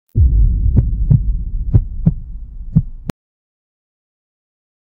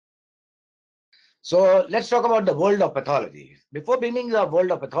So let's talk about the world of pathology. Before beginning the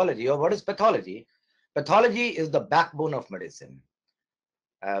world of pathology, or what is pathology? Pathology is the backbone of medicine.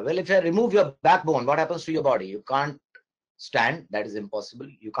 Well, if you remove your backbone, what happens to your body? You can't stand, that is impossible.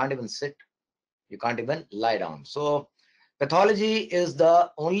 You can't even sit, you can't even lie down. So pathology is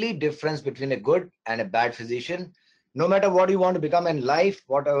the only difference between a good and a bad physician. No matter what you want to become in life,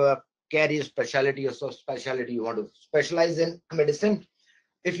 whatever career specialty or specialty you want to specialize in medicine,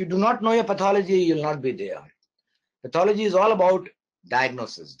 if you do not know your pathology, you'll not be there. Pathology is all about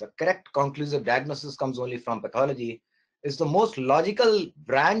diagnosis. The correct conclusive diagnosis comes only from pathology. It's the most logical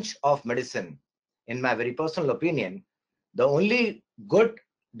branch of medicine, in my very personal opinion. The only good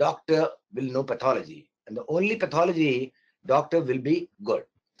doctor will know pathology, and the only pathology doctor will be good.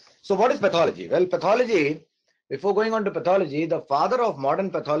 So, what is pathology? Well, pathology, before going on to pathology, the father of modern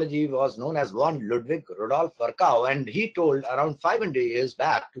pathology was known as one Ludwig Rudolf Virchow, and he told around 500 years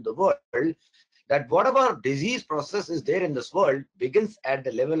back to the world that whatever disease process is there in this world begins at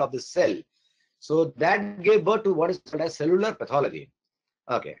the level of the cell. So that gave birth to what is called as cellular pathology.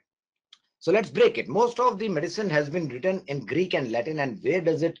 Okay. So let's break it. Most of the medicine has been written in Greek and Latin, and where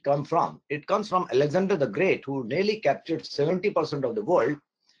does it come from? It comes from Alexander the Great, who nearly captured 70% of the world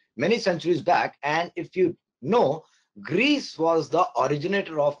many centuries back. And if you know, Greece was the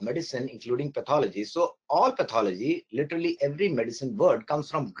originator of medicine, including pathology. So all pathology, literally every medicine word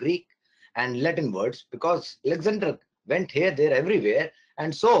comes from Greek and Latin words, because Alexander went here, there, everywhere.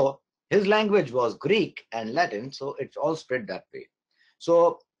 And so his language was Greek and Latin. So it's all spread that way.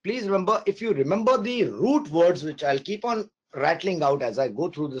 So please remember, if you remember the root words, which I'll keep on rattling out as I go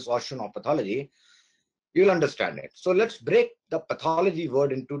through this ocean of pathology, you'll understand it. So let's break the pathology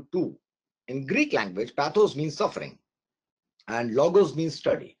word into two. In Greek language, pathos means suffering and logos means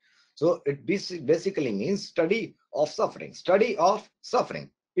study. So it basically means study of suffering, study of suffering.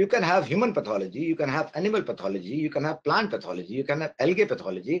 You can have human pathology, you can have animal pathology, you can have plant pathology, you can have algae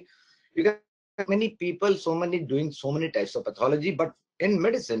pathology, you can have many people, so many doing so many types of pathology, but in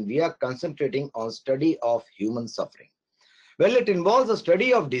medicine, we are concentrating on study of human suffering. Well, it involves a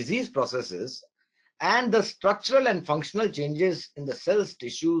study of disease processes and the structural and functional changes in the cells,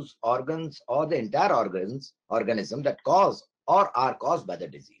 tissues, organs, or the entire organism that cause or are caused by the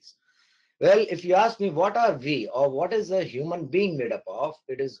disease. Well, if you ask me what are we or what is a human being made up of,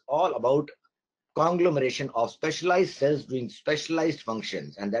 it is all about conglomeration of specialized cells doing specialized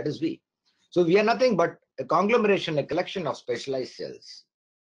functions, and that is we. So we are nothing but a conglomeration, a collection of specialized cells.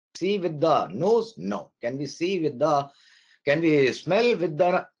 See with the nose? No. Can we see with the, can we smell with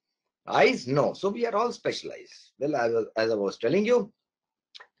the eyes? No. So we are all specialized. Well, as I was telling you,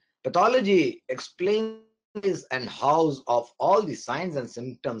 pathology explains whys and hows of all the signs and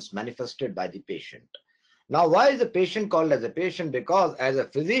symptoms manifested by the patient. Now, why is the patient called as a patient? Because as a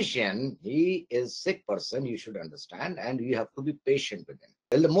physician, he is sick person, you should understand, and you have to be patient with him.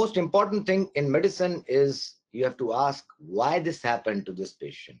 Well, the most important thing in medicine is you have to ask why this happened to this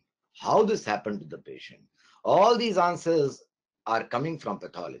patient, how this happened to the patient. All these answers are coming from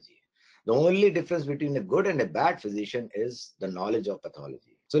pathology. The only difference between a good and a bad physician is the knowledge of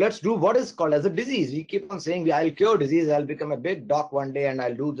pathology. So let's do what is called as a disease. We keep on saying, I'll cure disease, I'll become a big doc one day and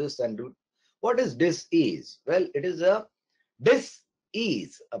I'll do this and do. What is dis-ease? Well, it is a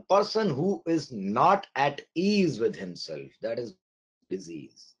dis-ease, a person who is not at ease with himself. That is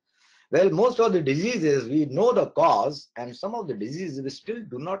disease. Well, most of the diseases, we know the cause, and some of the diseases we still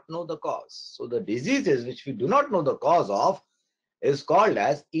do not know the cause. So the diseases which we do not know the cause of is called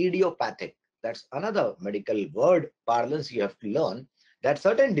as idiopathic. That's another medical word parlance you have to learn, that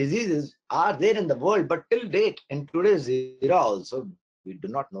certain diseases are there in the world, but till date, in today's era also, we do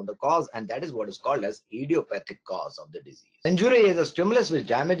not know the cause, and that is what is called as idiopathic cause of the disease. Injury is a stimulus which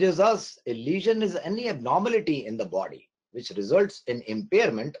damages us. A lesion is any abnormality in the body which results in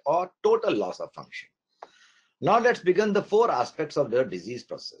impairment or total loss of function. Now let's begin the four aspects of the disease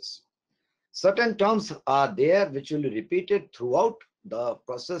process. Certain terms are there which will be repeated throughout the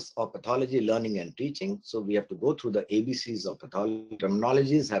process of pathology learning and teaching. So we have to go through the ABCs of pathology.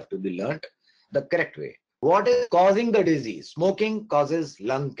 Terminologies have to be learned the correct way. What is causing the disease? Smoking causes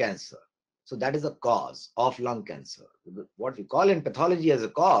lung cancer. So that is the cause of lung cancer. What we call in pathology as a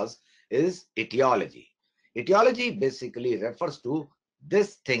cause is etiology. Etiology basically refers to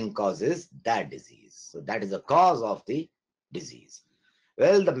this thing causes that disease. So that is the cause of the disease.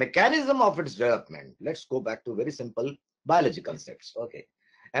 Well, the mechanism of its development, let's go back to very simple biology concepts. Okay.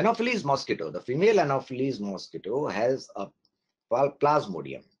 Anopheles mosquito, the female Anopheles mosquito has a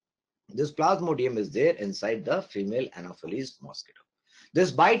plasmodium. This plasmodium is there inside the female Anopheles mosquito.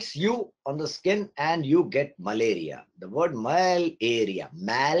 This bites you on the skin and you get malaria. The word malaria,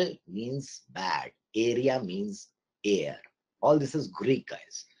 mal means bad, area means air. All this is Greek,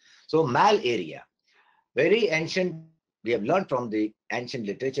 guys. So malaria, very ancient, we have learned from the ancient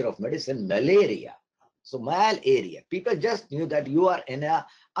literature of medicine, malaria. So malaria, people just knew that you are in a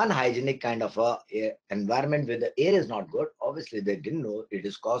unhygienic kind of environment where the air is not good. Obviously, they didn't know it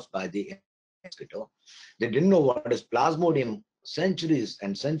is caused by the mosquito. They didn't know what is plasmodium centuries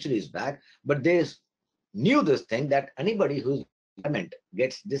and centuries back, but they knew this thing that anybody who's environment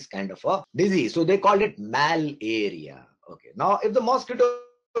gets this kind of a disease. So they called it malaria. Okay. Now, if the mosquito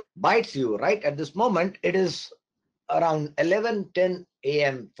bites you right at this moment, it is around 11:10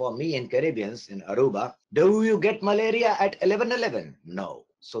 a.m. for me in Caribbeans in Aruba. Do you get malaria at 11:11? No.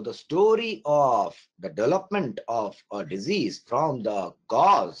 So the story of the development of a disease from the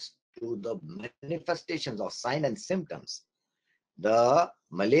cause to the manifestations of signs and symptoms, the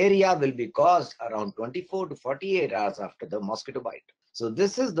malaria will be caused around 24 to 48 hours after the mosquito bite. So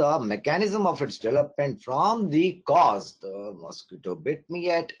this is the mechanism of its development from the cause. The mosquito bit me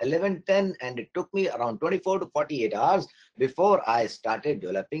at 11:10 and it took me around 24 to 48 hours before I started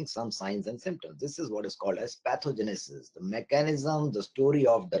developing some signs and symptoms. This is what is called as pathogenesis, the mechanism, the story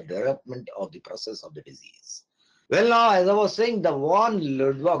of the development of the process of the disease. Well, now, as I was saying, the one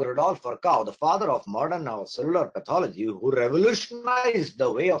Ludwig Rudolf Virchow, the father of modern cellular pathology, who revolutionized the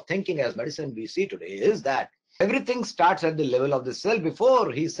way of thinking as medicine we see today, is that everything starts at the level of the cell.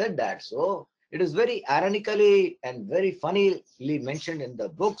 Before he said that, so it is very ironically and very funnily mentioned in the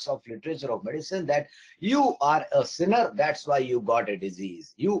books of literature of medicine that you are a sinner, that's why you got a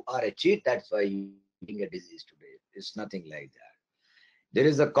disease. You are a cheat, that's why you're getting a disease today. It's nothing like that. There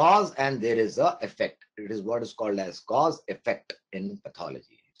is a cause and there is a effect. It is what is called as cause effect in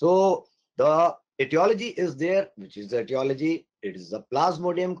pathology. So the etiology is there, which is the etiology. It is a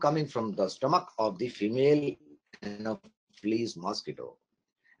plasmodium coming from the stomach of the female Anopheles mosquito.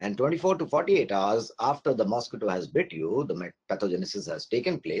 And 24 to 48 hours after the mosquito has bit you, the pathogenesis has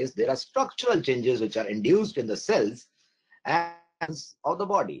taken place. There are structural changes which are induced in the cells and of the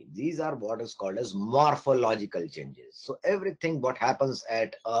body. These are what is called as morphological changes. So everything what happens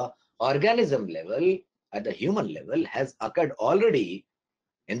at a organism level, at the human level, has occurred already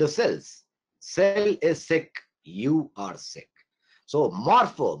in the cells. Cell is sick, you are sick. So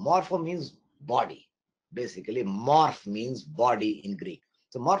morpho means body. Basically, morph means body in Greek.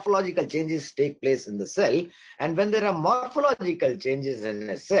 So morphological changes take place in the cell, and when there are morphological changes in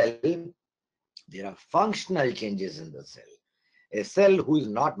a cell, there are functional changes in the cell. A cell who is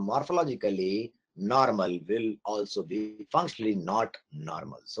not morphologically normal will also be functionally not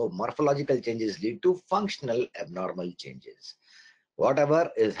normal. So morphological changes lead to functional abnormal changes.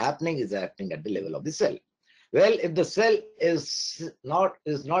 Whatever is happening at the level of the cell. Well, if the cell is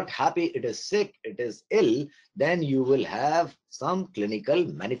not happy, it is sick, it is ill, then you will have some clinical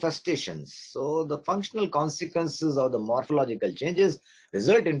manifestations. So the functional consequences of the morphological changes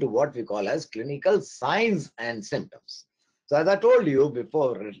result into what we call as clinical signs and symptoms. So as I told you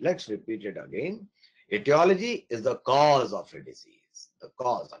before, let's repeat it again. Etiology is the cause of a disease. The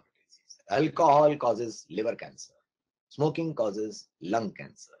cause of a disease. Alcohol causes liver cancer. Smoking causes lung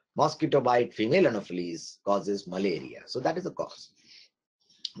cancer. Mosquito bite, female Anopheles causes malaria. So that is the cause.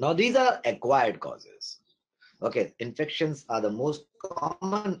 Now these are acquired causes. Okay, infections are the most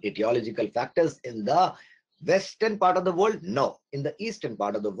common etiological factors in the western part of the world. No, in the eastern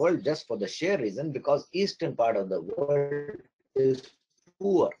part of the world, just for the sheer reason because eastern part of the world is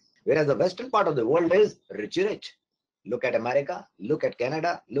poor, whereas the western part of the world is rich. Look at America, look at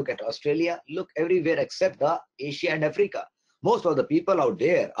Canada, look at Australia, look everywhere except the Asia and Africa. Most of the people out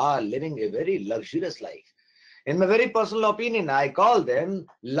there are living a very luxurious life. In my very personal opinion, I call them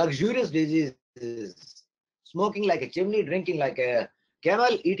luxurious diseases. Smoking like a chimney, drinking like a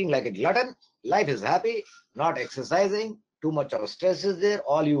camel, eating like a glutton. Life is happy, not exercising. Too much of stress is there.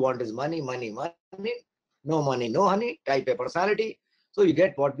 All you want is money, money, money. No money, no honey. Type A personality. So you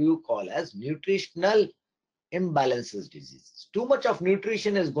get what you call as nutritional imbalances diseases. Too much of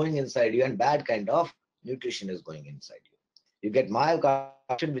nutrition is going inside you and bad kind of nutrition is going inside you. You get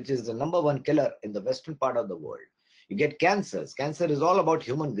myocarditis, which is the #1 killer in the western part of the world. You get cancers. Cancer is all about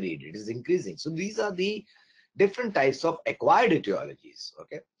human greed. It is increasing. So these are the different types of acquired etiologies.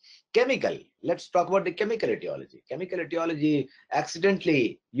 Okay. Chemical. Let's talk about the chemical etiology. Chemical etiology,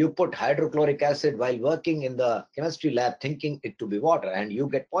 accidentally you put hydrochloric acid while working in the chemistry lab thinking it to be water and you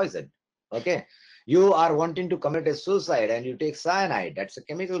get poisoned. Okay. You are wanting to commit a suicide and you take cyanide. That's a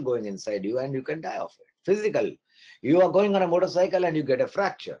chemical going inside you and you can die of it. Physical. You are going on a motorcycle and you get a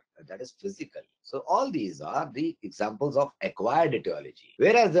fracture. that is physical. So all these are the examples of acquired etiology.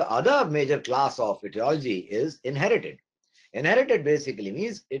 Whereas the other major class of etiology is inherited. Inherited basically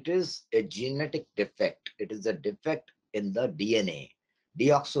means it is a genetic defect. It is a defect in the DNA.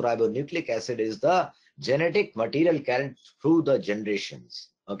 Deoxyribonucleic acid is the genetic material carried through the generations.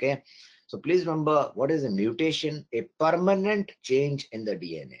 Okay. So please remember, what is a mutation? A permanent change in the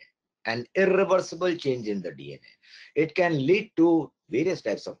DNA, an irreversible change in the DNA. It can lead to various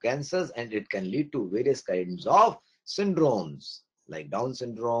types of cancers, and it can lead to various kinds of syndromes like Down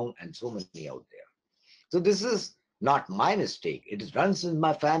syndrome and so many out there. So this is not my mistake. It runs in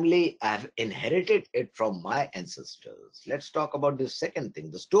my family. I have inherited it from my ancestors. Let's talk about the second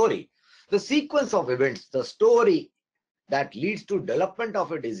thing, the story. The sequence of events, the story that leads to development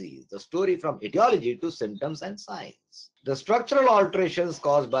of a disease, the story from etiology to symptoms and signs. The structural alterations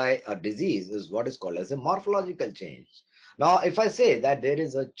caused by a disease is what is called as a morphological change. Now, if I say that there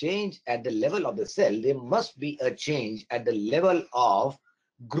is a change at the level of the cell, there must be a change at the level of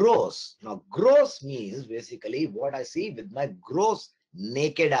gross. Now, gross means basically what I see with my gross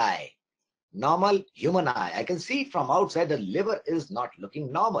naked eye. Normal human eye. I can see from outside the liver is not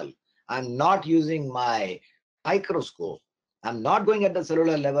looking normal. I'm not using my microscope. I'm not going at the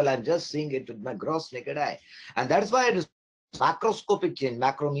cellular level. I'm just seeing it with my gross naked eye. And that's why it is macroscopic change.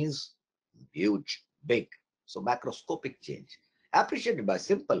 Macro means huge, big. So macroscopic change appreciated by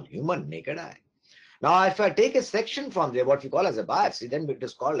simple human naked eye. Now, if I take a section from there, what we call as a biopsy, then it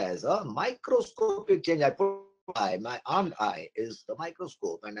is called as a microscopic change. I put my armed eye is the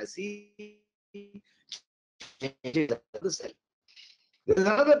microscope, and I see changes of the cell. There is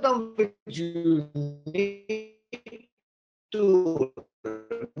another term which you need to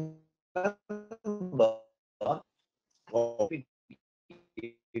remember. Let me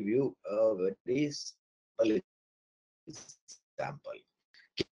give you a very simple example.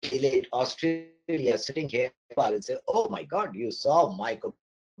 Australia sitting here in Nepal and say, oh my God, you saw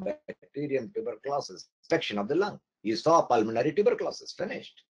Mycobacterium tuberculosis, infection of the lung. You saw pulmonary tuberculosis,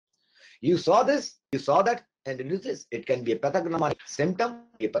 finished. You saw this, you saw that, and it is this. It can be a pathognomonic symptom,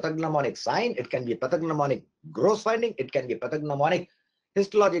 a pathognomonic sign, it can be a pathognomonic gross finding, it can be a pathognomonic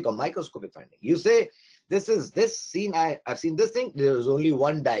histologic or microscopic finding. You say, this is this scene, I've seen this thing, there is only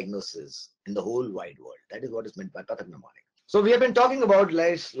one diagnosis in the whole wide world. That is what is meant by pathognomonic. So we have been talking about,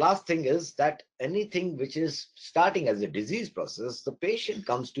 last thing is that anything which is starting as a disease process, the patient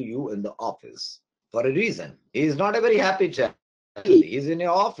comes to you in the office for a reason. He is not a very happy child. He's in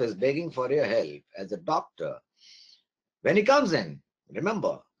your office begging for your help as a doctor. When he comes in,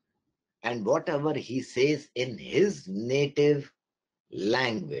 remember, and whatever he says in his native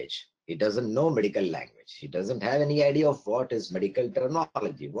language, he doesn't know medical language. He doesn't have any idea of what is medical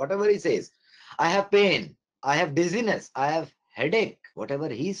terminology. Whatever he says, I have pain, I have dizziness, I have headache. Whatever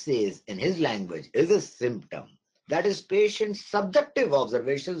he says in his language is a symptom. That is patient's subjective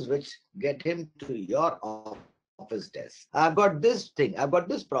observations which get him to your office desk. I've got this thing, I've got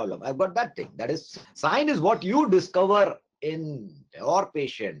this problem, I've got that thing. That is sign is what you discover in your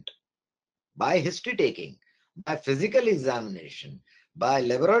patient by history taking, by physical examination, by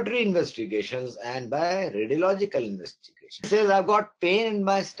laboratory investigations, and by radiological investigation. He says, I've got pain in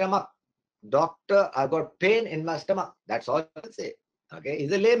my stomach. Doctor, I've got pain in my stomach. That's all I'll say. Okay,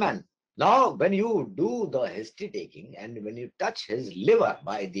 he's a layman. Now, when you do the history taking and when you touch his liver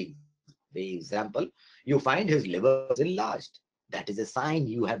by the example, you find his liver is enlarged. That is a sign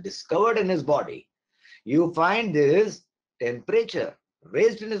you have discovered in his body. You find there is temperature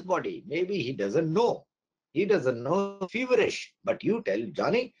raised in his body. Maybe he doesn't know. He doesn't know feverish, but you tell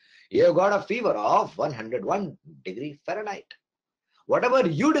Johnny, you got a fever of 101 degree Fahrenheit. Whatever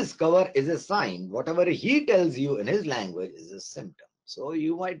you discover is a sign. Whatever he tells you in his language is a symptom. So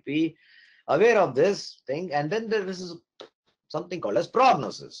you might be aware of this thing. And then there is something called as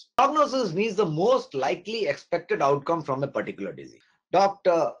prognosis. Prognosis means the most likely expected outcome from a particular disease.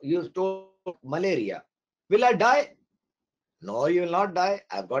 Doctor, you told malaria. Will I die? No, you will not die.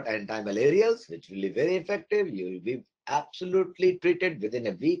 I've got anti-malarials, which will be very effective. You will be absolutely treated within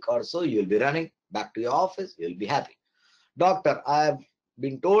a week or so. You'll be running back to your office. You'll be happy. Doctor, I have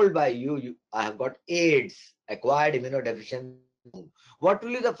been told by you, I have got AIDS, acquired immunodeficiency. What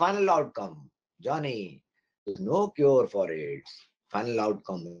will be the final outcome? Johnny, there's no cure for AIDS. Final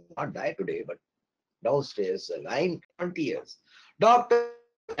outcome will not die today, but downstairs, a line 20 years. Doctor,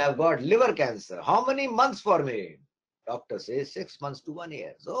 I have got liver cancer. How many months for me? Doctor says 6 months to 1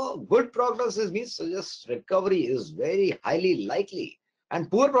 year. So good prognosis means suggests recovery is very highly likely.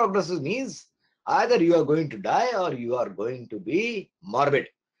 And poor prognosis means either you are going to die or you are going to be morbid.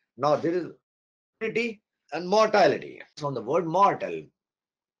 Now there is morbidity and mortality. From the word mortal,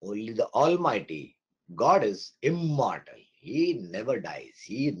 Only the Almighty God is immortal. He never dies.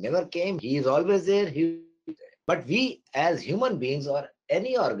 He never came. He is always there. He will be there. But we as human beings or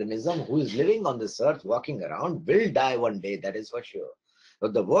any organism who is living on this earth walking around will die one day. That is for sure.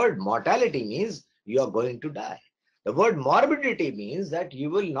 But the word mortality means you are going to die. The word morbidity means that you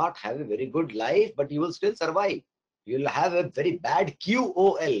will not have a very good life, but you will still survive. You will have a very bad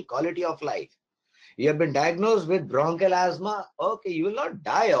QOL, quality of life. You have been diagnosed with bronchial asthma. Okay, you will not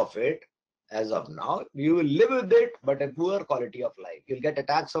die of it as of now. You will live with it, but a poor quality of life. You'll get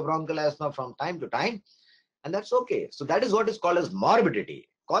attacks of bronchial asthma from time to time, and that's okay. So that is what is called as morbidity.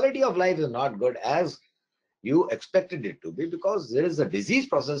 Quality of life is not good as you expected it to be, because there is a disease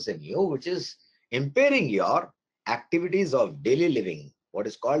process in you which is impairing your activities of daily living, what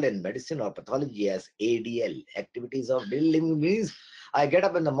is called in medicine or pathology as ADL. Activities of daily living means I get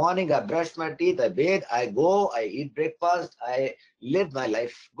up in the morning, I brush my teeth, I bathe, I go, I eat breakfast, I live my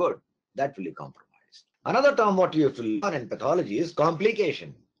life good. That will be compromised. Another term what you have to learn in pathology is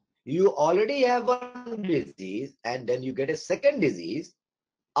complication. You already have one disease and then you get a second disease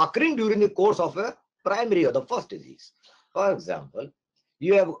occurring during the course of a primary or the first disease. For example,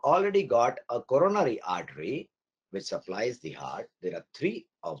 you have already got a coronary artery which supplies the heart. There are three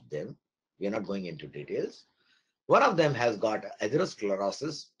of them. We are not going into details. One of them has got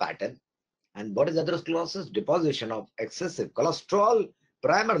atherosclerosis pattern. And what is atherosclerosis? Deposition of excessive cholesterol,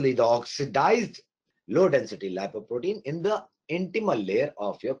 primarily the oxidized low density lipoprotein in the intimal layer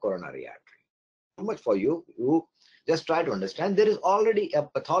of your coronary artery. Too much for you. You just try to understand there is already a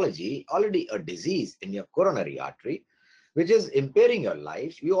pathology, already a disease in your coronary artery, which is impairing your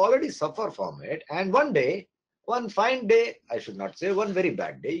life. You already suffer from it. And one day, one fine day, I should not say one very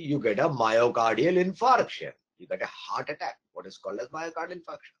bad day, you get a myocardial infarction. You get a heart attack, what is called as myocardial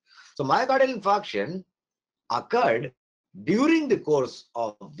infarction. So myocardial infarction occurred during the course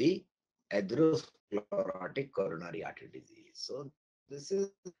of the atherosclerotic coronary artery disease. So this is,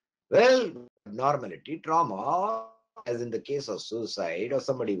 well, abnormality, trauma, as in the case of suicide or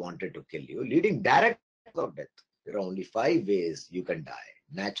somebody wanted to kill you, leading direct of death. There are only 5 ways you can die.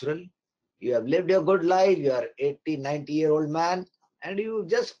 Natural, you have lived your good life, you are 80, 90-year-old man, and you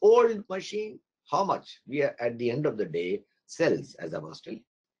just old machine. How much? We are at the end of the day, cells, as I was telling.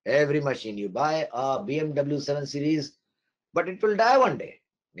 Every machine you buy, a BMW 7 Series, but it will die one day.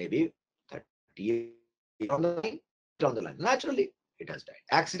 Maybe 30 years on the line, on the line. Naturally, it has died.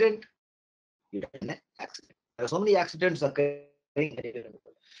 Accident, you died in an accident. There are so many accidents occurring.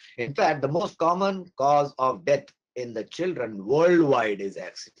 In fact, the most common cause of death in the children worldwide is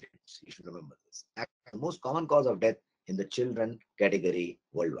accidents. You should remember this. The most common cause of death in the children category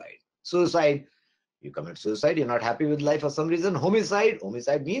worldwide. Suicide, you commit suicide, you're not happy with life for some reason. Homicide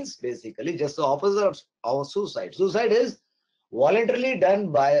means basically just the opposite of suicide. Suicide is voluntarily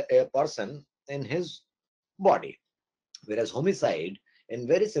done by a person in his body. Whereas homicide, in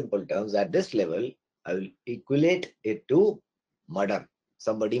very simple terms, at this level, I will equate it to murder.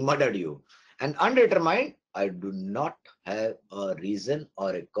 Somebody murdered you. And undetermined, I do not have a reason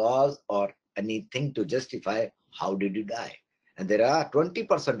or a cause or anything to justify how did you die. And there are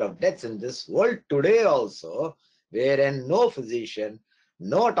 20% of deaths in this world today also, wherein no physician,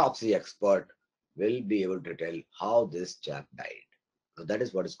 no autopsy expert will be able to tell how this chap died. So that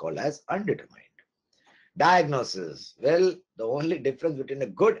is what is called as undetermined. Diagnosis. Well, the only difference between a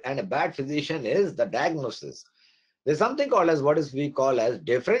good and a bad physician is the diagnosis. There's something called as what is we call as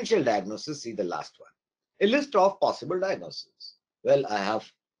differential diagnosis. See the last one. A list of possible diagnoses. Well, I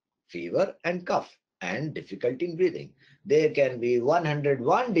have fever and cough and difficulty in breathing. There can be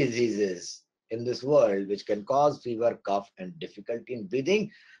 101 diseases in this world which can cause fever, cough, and difficulty in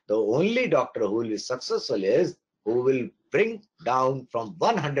breathing. The only doctor who will be successful is who will bring down from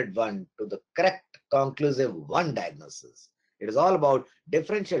 101 to the correct conclusive one diagnosis. It is all about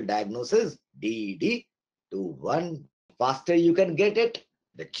differential diagnosis, DD, to one. Faster you can get it,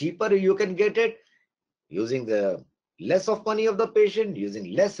 the cheaper you can get it, using the less of money of the patient,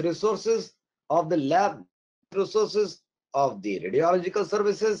 using less resources of the lab, resources of the radiological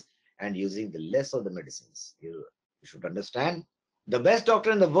services, and using the less of the medicines. You should understand. The best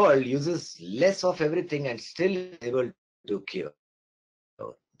doctor in the world uses less of everything and still is able to cure.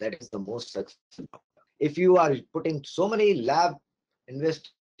 That is the most successful doctor. If you are putting so many lab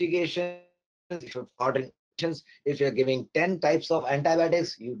investigations, if you're ordering injections, if you're giving 10 types of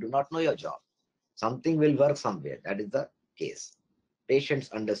antibiotics, you do not know your job. Something will work somewhere. That is the case.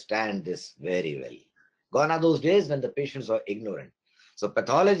 Patients understand this very well. Gone are those days when the patients are ignorant. So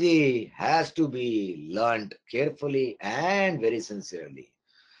pathology has to be learned carefully and very sincerely.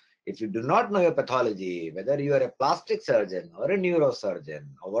 If you do not know your pathology, whether you are a plastic surgeon or a neurosurgeon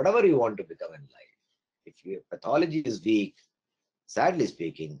or whatever you want to become in life, if your pathology is weak, sadly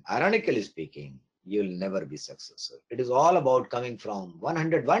speaking, ironically speaking, you'll never be successful. It is all about coming from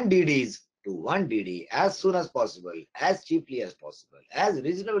 101 DDs to 1 DD as soon as possible, as cheaply as possible, as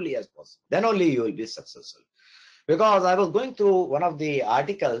reasonably as possible. Then only you will be successful. Because I was going through one of the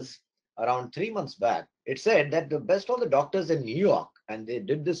articles around 3 months back. It said that the best of the doctors in New York, and they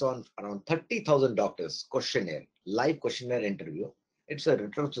did this on around 30,000 doctors, questionnaire, live questionnaire interview. It's a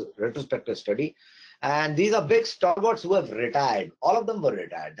retrospective study. And these are big stalwarts who have retired. All of them were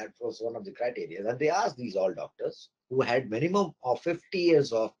retired. That was one of the criteria. And they asked these all doctors who had minimum of 50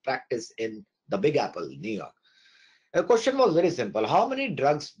 years of practice in the Big Apple, New York. The question was very simple. How many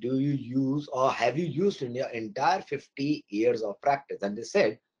drugs do you use or have you used in your entire 50 years of practice? And they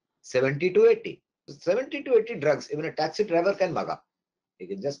said 70 to 80. 70 to 80 drugs, even a taxi driver can mug up. You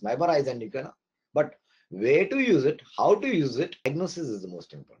can just memorize and you can. But way to use it, how to use it, diagnosis is the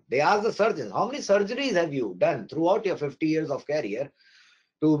most important. They asked the surgeons, how many surgeries have you done throughout your 50 years of career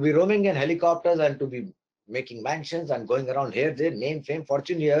to be roaming in helicopters and to be making mansions and going around here, there, name, fame,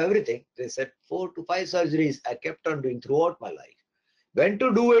 fortune, you have everything. They said 4 to 5 surgeries I kept on doing throughout my life. When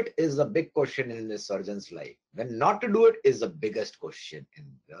to do it is the big question in the surgeon's life. When not to do it is the biggest question in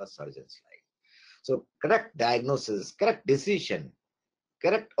the surgeon's life. So correct diagnosis, correct decision,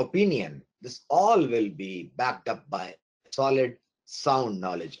 correct opinion, this all will be backed up by solid, sound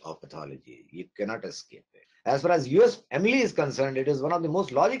knowledge of pathology. You cannot escape it. As far as US MLE is concerned, it is one of the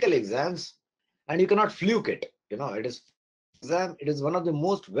most logical exams and you cannot fluke it. It is exam. It is one of the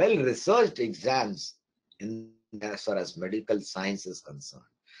most well-researched exams in as far as medical science is concerned.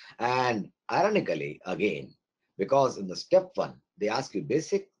 And ironically, again, because in the step one, they ask you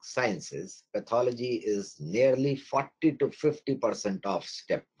basic sciences, pathology is nearly 40 to 50% of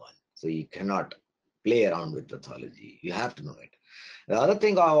step one. So you cannot play around with pathology. You have to know it. The other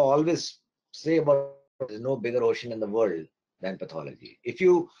thing I always say about there's no bigger ocean in the world than pathology. If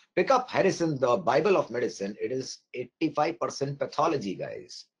you pick up Harrison, the Bible of medicine, it is 85% pathology,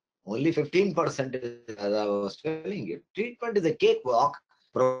 guys. Only 15% is, as I was telling you. Treatment is a cakewalk.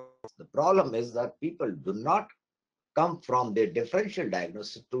 The problem is that people do not come from their differential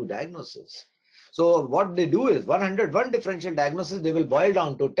diagnosis to diagnosis. So what they do is 101 differential diagnosis, they will boil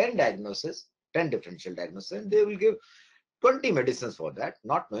down to 10 diagnosis, 10 differential diagnosis, and they will give 20 medicines for that,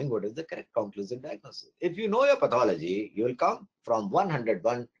 not knowing what is the correct conclusive diagnosis. If you know your pathology, you will come from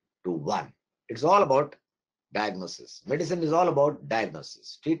 101 to 1. It's all about diagnosis. Medicine is all about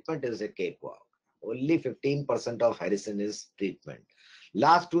diagnosis. Treatment is a cakewalk. Only 15% of Harrison is treatment.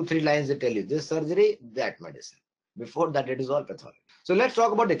 Last 2-3 lines they tell you this surgery, that medicine. Before that, it is all pathology. So let's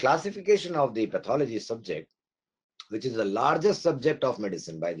talk about the classification of the pathology subject, which is the largest subject of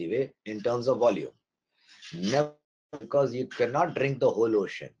medicine, by the way, in terms of volume. Never, because you cannot drink the whole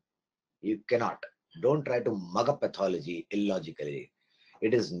ocean. You cannot. Don't try to mug up pathology illogically.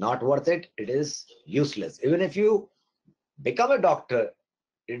 It is not worth it. It is useless. Even if you become a doctor,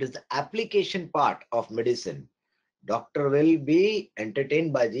 it is the application part of medicine. Doctor will be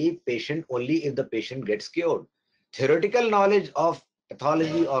entertained by the patient only if the patient gets cured. Theoretical knowledge of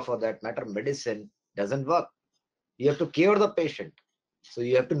pathology or for that matter medicine doesn't work. You have to cure the patient. So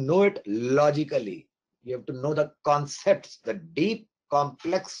you have to know it logically. You have to know the concepts, the deep,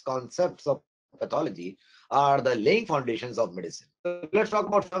 complex concepts of pathology are the laying foundations of medicine. So let's talk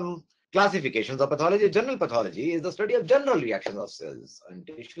about some classifications of pathology. General pathology is the study of general reactions of cells and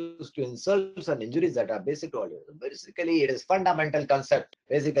tissues to insults and injuries that are basic to all. Basically, it is fundamental concept.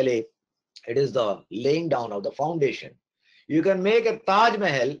 Basically, it is the laying down of the foundation. You can make a Taj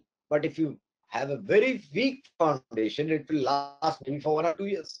Mahal, but if you have a very weak foundation, it will last maybe for 1 or 2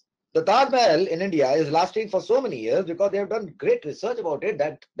 years. The Taj Mahal in India is lasting for so many years because they have done great research about it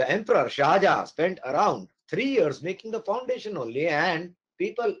that the Emperor Shah Jahan spent around 3 years making the foundation only, and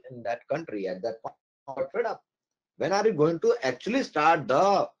people in that country at that point got fed up. When are you going to actually start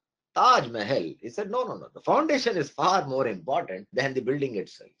the Taj Mahal? He said, no, no, no. The foundation is far more important than the building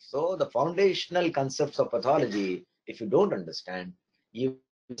itself. So the foundational concepts of pathology, if you don't understand, you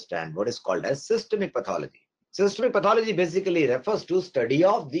understand what is called as systemic pathology. Systemic pathology basically refers to study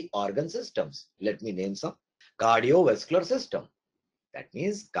of the organ systems. Let me name some. Cardiovascular system. That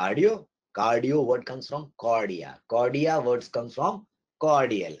means cardio. Cardio word comes from cordia. Cordia words comes from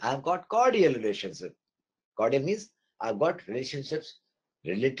cordial. I've got cordial relationship. Cordial means I've got relationships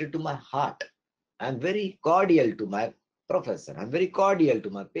related to my heart. I'm very cordial to my professor. I'm very cordial to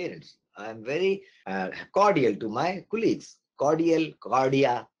my parents. I'm very cordial to my colleagues. Cordial,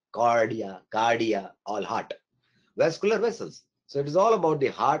 cardia, all heart. Vascular vessels. So it is all about the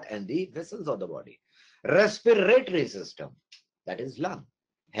heart and the vessels of the body. Respiratory system, that is lung.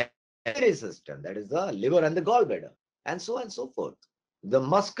 Healthy system, that is the liver and the gallbladder, and so on and so forth. The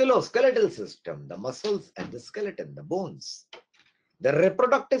musculoskeletal system, the muscles and the skeleton, the bones. The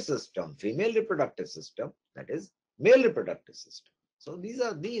reproductive system, female reproductive system, that is male reproductive system. So these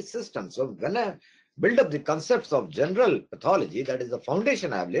are the systems. So when I build up the concepts of general pathology, that is the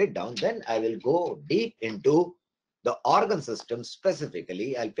foundation I have laid down, then I will go deep into the organ system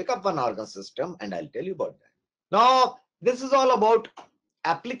specifically. I'll pick up one organ system and I'll tell you about that. Now, this is all about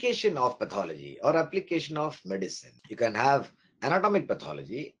application of pathology or application of medicine. You can have anatomic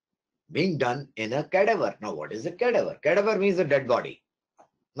pathology being done in a cadaver. Now, what is a cadaver? Cadaver means a dead body.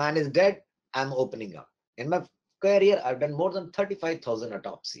 Man is dead, I'm opening up. In my career, I've done more than 35,000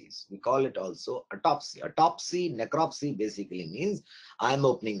 autopsies. We call it also autopsy. Autopsy, necropsy basically means I'm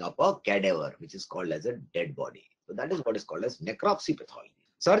opening up a cadaver, which is called as a dead body. So that is what is called as necropsy pathology.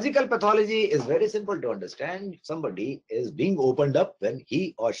 Surgical pathology is very simple to understand. Somebody is being opened up when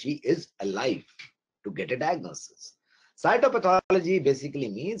he or she is alive to get a diagnosis. Cytopathology basically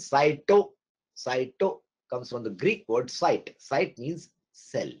means cyto. Cyto comes from the Greek word cyte. Cyte means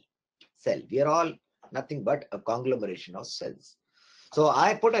cell. Cell. We are all nothing but a conglomeration of cells. So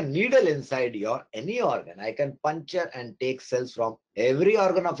I put a needle inside your any organ. I can puncture and take cells from every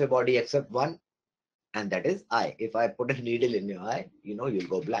organ of your body except one, and that is eye. If I put a needle in your eye, you know you'll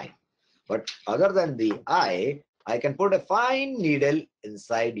go blind. But other than the eye, I can put a fine needle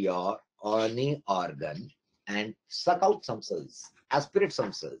inside your any organ and suck out some cells, aspirate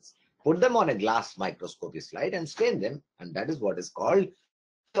some cells, put them on a glass microscopy slide and stain them, and that is what is called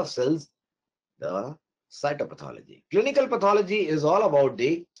study of cells, the cytopathology. Clinical pathology is all about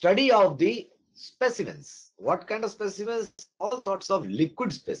the study of the specimens. What kind of specimens? All sorts of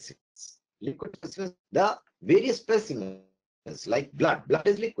liquid specimens. Liquid specimens, the various specimens like blood. Blood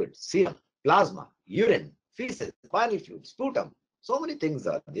is liquid, serum, plasma, urine, feces, spinal fluid, sputum. So many things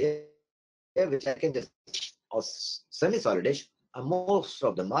are there which I can just or semi-solidish, and most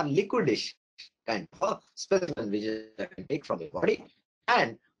of them are liquidish kind of a specimen which I can take from your body.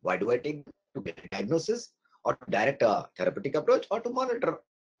 And why do I take them? To get a diagnosis or to direct a therapeutic approach or to monitor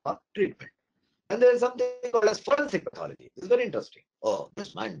a treatment. And there is something called as forensic pathology. This is very interesting. Oh,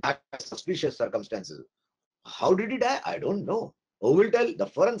 this man died under suspicious circumstances. How did he die? I don't know. Who will tell? The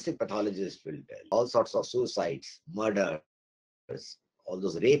forensic pathologist will tell. All sorts of suicides, murders, all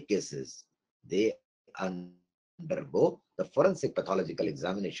those rape cases, they undergo the forensic pathological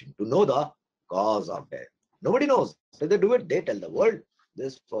examination to know the cause of death. Nobody knows. If they do it, they tell the world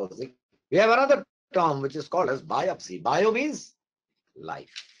this was it. We have another term which is called as biopsy. Bio means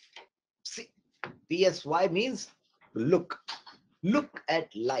life. See, PSY means look. Look at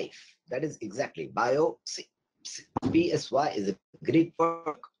life. That is exactly bio. PSY is a Greek word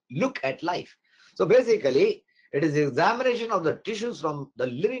for look at life. So basically, it is the examination of the tissues from the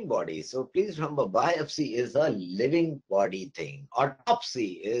living body. So please remember, biopsy is a living body thing.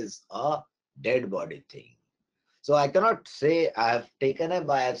 Autopsy is a dead body thing. So I cannot say I have taken a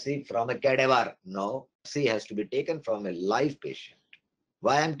biopsy from a cadaver. No, biopsy has to be taken from a live patient.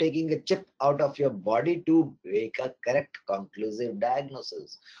 Why I'm taking a chip out of your body to make a correct conclusive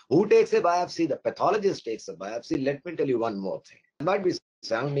diagnosis. Who takes a biopsy? The pathologist takes a biopsy. Let me tell you one more thing. I might be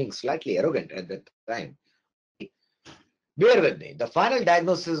sounding slightly arrogant at that time. Bear with me. The final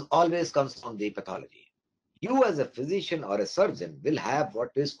diagnosis always comes from the pathology. You as a physician or a surgeon will have what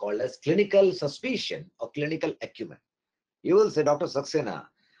is called as clinical suspicion or clinical acumen. You will say, Dr. Saxena,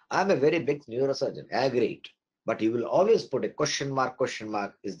 I'm a very big neurosurgeon. I agree. But you will always put a question mark,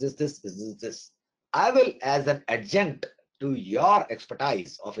 is this, is this? I will, as an adjunct to your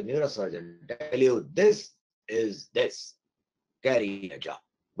expertise of a neurosurgeon, tell you this is this. Carry a job.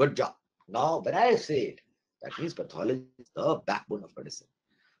 Good job. Now, when I say it, that means pathology is the backbone of medicine.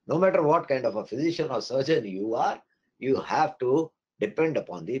 No matter what kind of a physician or surgeon you are, you have to depend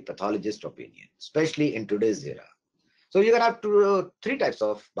upon the pathologist opinion, especially in today's era. So you can have three types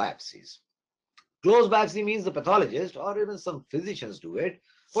of biopsies. Close biopsy means the pathologist or even some physicians do it,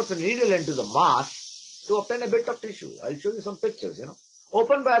 puts a needle into the mass to obtain a bit of tissue. I'll show you some pictures,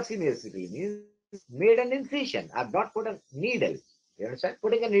 Open biopsy basically means made an incision. I've not put a needle. You understand?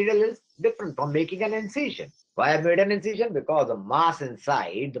 Putting a needle is different from making an incision. Why I made an incision? Because the mass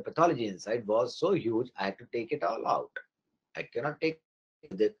inside, the pathology inside was so huge, I had to take it all out. I cannot take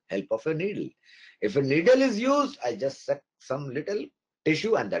with the help of a needle. If a needle is used, I just suck some little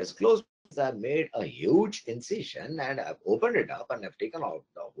tissue and that is closed. I've made a huge incision and I've opened it up and I've taken out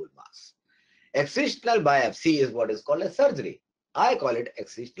the whole mass. Excisional biopsy is what is called a surgery. I call it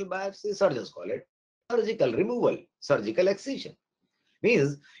excisional biopsy, surgeons call it surgical removal, surgical excision.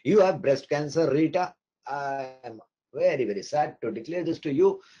 Means you have breast cancer, Rita. I am very, very sad to declare this to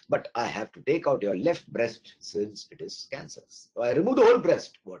you, but I have to take out your left breast since it is cancerous. So I remove the whole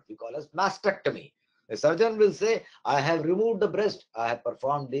breast, what we call as mastectomy. The surgeon will say, I have removed the breast. I have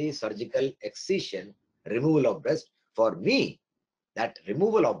performed the surgical excision, removal of breast. For me, that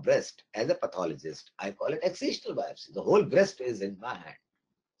removal of breast as a pathologist, I call it excisional biopsy. The whole breast is in my hand.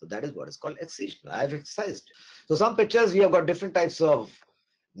 So that is what is called excision. I have excised. So some pictures, we have got different types of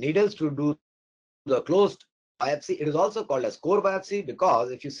needles to do the closed biopsy. It is also called as core biopsy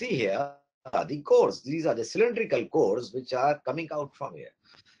because if you see here, the cores, these are the cylindrical cores which are coming out from here.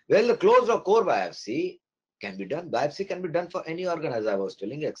 Well, the closed or core biopsy can be done. Biopsy can be done for any organ, as I was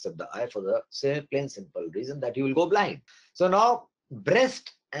telling you, except the eye, for the plain simple reason that you will go blind. So now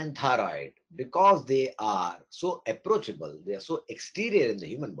breast and thyroid, because they are so approachable, they are so exterior in the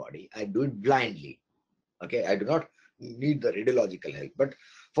human body, I do it blindly. Okay, I do not need the radiological help. But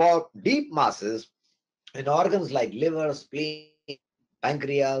for deep masses in organs like liver, spleen,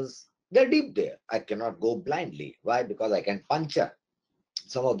 pancreas, they're deep there. I cannot go blindly. Why? Because I can puncture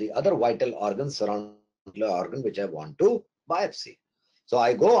some of the other vital organs surrounding the particular organ which I want to biopsy. So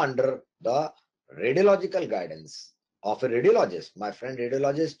I go under the radiological guidance of a radiologist. My friend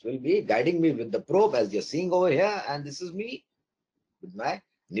radiologist will be guiding me with the probe, as you're seeing over here, and this is me with my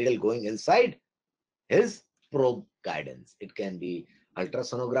needle going inside his probe guidance. It can be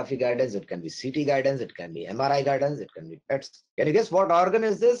ultrasonography guidance, it can be CT guidance, it can be MRI guidance, it can be PETs. Can you guess what organ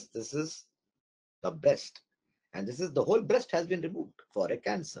is this? This is the breast. And this is the whole breast has been removed for a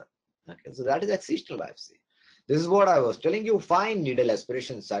cancer. Okay, so that is excisional biopsy. This is what I was telling you. Fine needle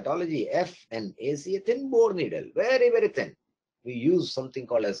aspiration cytology, FNAC, a thin bore needle, very, very thin. We use something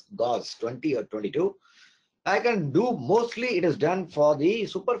called as gauze 20 or 22. I can do, mostly it is done for the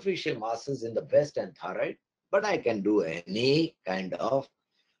superficial masses in the breast and thyroid, but I can do any kind of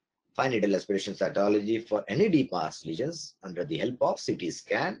fine needle aspiration cytology for any deep mass lesions under the help of CT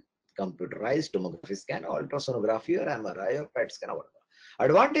scan, computerized tomography scan, or ultrasonography, or MRI, or PET scan, or whatever.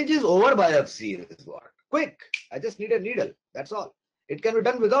 Advantage is over biopsy is what? Quick. I just need a needle. That's all. It can be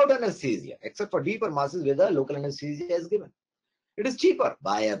done without anesthesia, except for deeper masses where the local anesthesia is given. It is cheaper.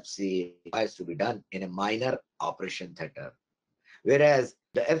 Biopsy requires to be done in a minor operation theater, whereas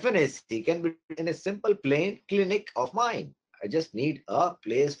the FNAC can be done in a simple plain clinic of mine. I just need a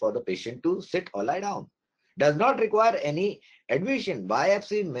place for the patient to sit or lie down. Does not require any admission.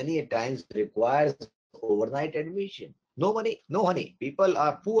 Biopsy many times requires overnight admission. No money, no honey. People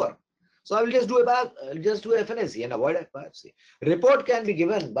are poor. So I will just do a FNAC and avoid a biopsy. Report can be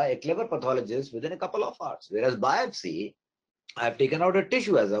given by a clever pathologist within a couple of hours, whereas biopsy, I have taken out a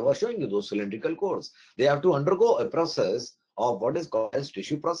tissue, as I was showing you, those cylindrical cores. They have to undergo a process of what is called as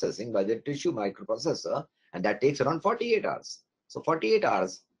tissue processing by the tissue microprocessor, and that takes around 48 hours. So 48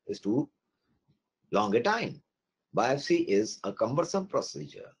 hours is too long a time. Biopsy is a cumbersome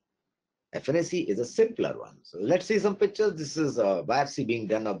procedure. FNAC is a simpler one. So let's see some pictures. This is a biopsy being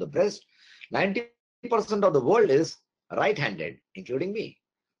done of the breast. 90% of the world is right-handed, including me.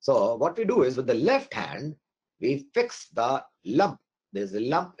 So what we do is, with the left hand, we fix the lump. There's a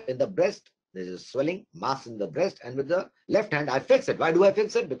lump in the breast. There's a swelling mass in the breast. And with the left hand, I fix it. Why do I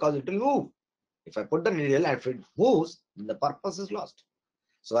fix it? Because it will move. If I put the needle and if it moves, then the purpose is lost.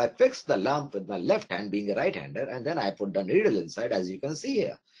 So I fix the lump with my left hand, being a right-hander, and then I put the needle inside, as you can see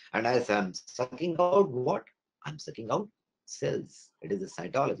here. And as I'm sucking out what? I'm sucking out cells. It is a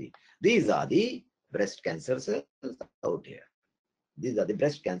cytology. These are the breast cancer cells out here. These are the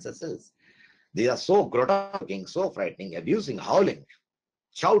breast cancer cells. These are so grotesque looking, so frightening, abusing, howling,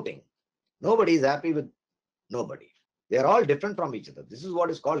 shouting. Nobody is happy with nobody. They are all different from each other. This is what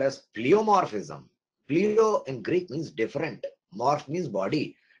is called as pleomorphism. Pleo in Greek means different. Morph means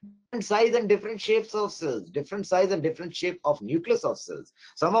body. Different size and different shapes of cells. Different size and different shape of nucleus of cells.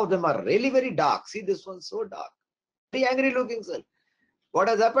 Some of them are really very dark. See, this one's so dark. Very angry looking cell. What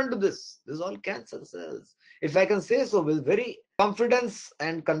has happened to this? This is all cancer cells. If I can say so with very confidence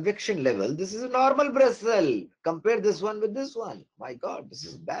and conviction level, this is a normal breast cell. Compare this one with this one. My God, this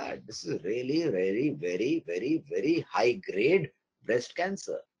is bad. This is really, very, very, very, very high grade breast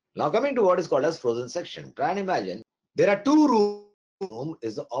cancer. Now coming to what is called as frozen section. Try and imagine there are two rooms. Room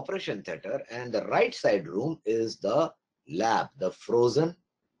is the operation theater, and the right side room is the lab, the frozen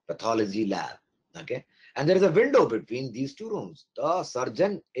pathology lab. Okay, and there is a window between these two rooms. The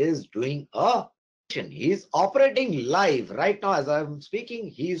surgeon is doing a operation. He is operating live right now as I'm speaking.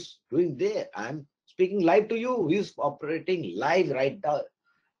 He's doing there. I'm speaking live to you. He's operating live right now,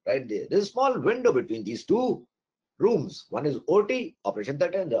 right there. There's a small window between these two rooms. One is OT, operation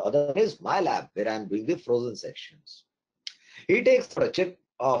theater, and the other one is my lab, where I'm doing the frozen sections. He takes a chip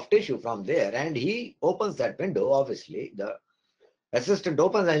of tissue from there and he opens that window. Obviously, the assistant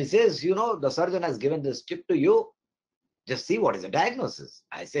opens and he says, you know, the surgeon has given this chip to you. Just see what is the diagnosis.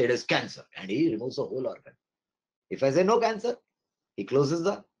 I say it is cancer, and he removes the whole organ. If I say no cancer, he closes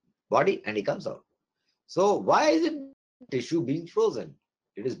the body and he comes out. So why is it tissue being frozen?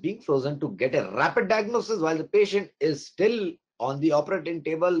 It is being frozen to get a rapid diagnosis while the patient is still on the operating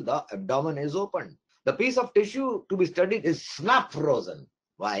table, the abdomen is open. The piece of tissue to be studied is snap frozen.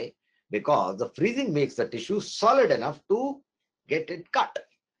 Why? Because the freezing makes the tissue solid enough to get it cut.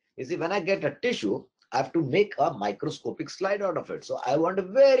 You see, when I get a tissue, I have to make a microscopic slide out of it. So I want a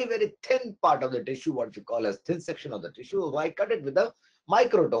very, very thin part of the tissue, what we call as thin section of the tissue. So I cut it with a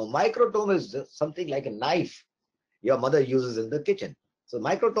microtome. Microtome is just something like a knife your mother uses in the kitchen. So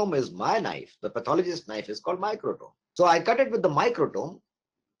microtome is my knife. The pathologist's knife is called microtome. So I cut it with the microtome.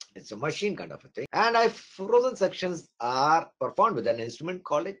 It's a machine kind of a thing. And frozen sections are performed with an instrument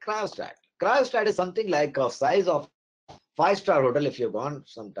called a cryostat. Cryostat is something like a size of five-star hotel. If you've gone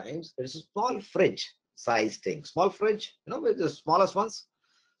sometimes, it's a small fridge size thing. Small fridge, you know, with the smallest ones.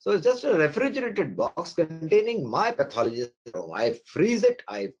 So it's just a refrigerated box containing my pathologist. I freeze it,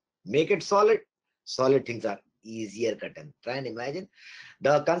 I make it solid. Solid things are easier cut. And try and imagine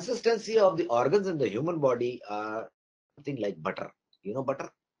the consistency of the organs in the human body are something like butter. You know butter?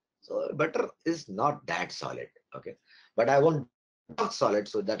 So butter is not that solid, okay? But I want rock solid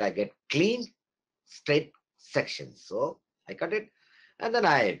so that I get clean, straight sections. So I cut it and then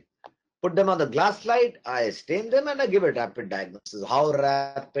I put them on the glass slide, I stain them and I give a rapid diagnosis. How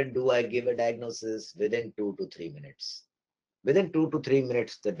rapid do I give a diagnosis? Within 2 to 3 minutes. Within 2 to 3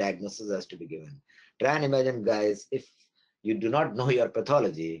 minutes, the diagnosis has to be given. Try and imagine, guys, if you do not know your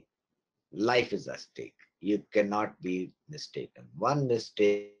pathology, life is at stake. You cannot be mistaken. One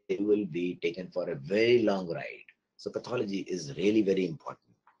mistake will be taken for a very long ride. So pathology is really very important.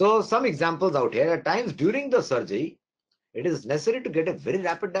 So some examples out here. At times during the surgery, it is necessary to get a very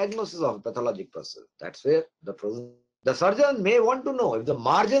rapid diagnosis of pathologic process. That's where the surgeon may want to know if the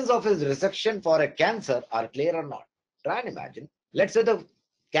margins of his resection for a cancer are clear or not. Try and imagine. Let's say the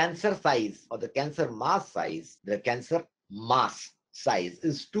cancer size or the cancer mass size, the cancer mass size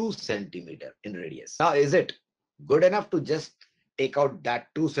is 2 centimeter in radius. Now, is it good enough to just take out that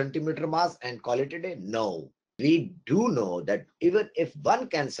 2 centimeter mass and call it a day? No. We do know that even if one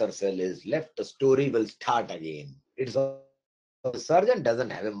cancer cell is left, the story will start again. It's the surgeon doesn't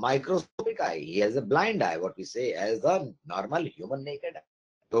have a microscopic eye. He has a blind eye, what we say as a normal human naked eye.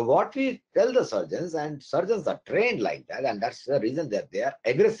 So what we tell the surgeons, and surgeons are trained like that, and that's the reason that they are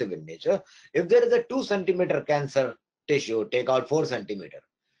aggressive in nature. If there is a 2 centimeter cancer tissue, take out 4 centimeter.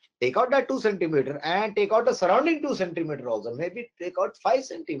 Take out that 2 centimeter and take out the surrounding 2 centimeter also. Maybe take out 5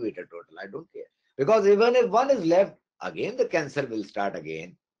 centimeter total. I don't care. Because even if one is left, again the cancer will start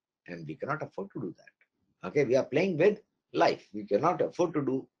again. And we cannot afford to do that. Okay, we are playing with life. We cannot afford to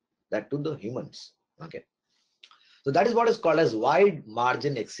do that to the humans. Okay. So that is what is called as wide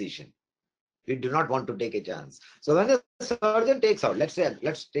margin excision. We do not want to take a chance. So when the surgeon takes out, let's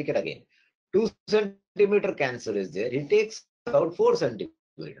take it again. 2 centimeter cancer is there. He takes out 4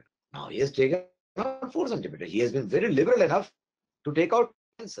 centimeter. Now he has taken out 4 centimeter. He has been very liberal enough to take out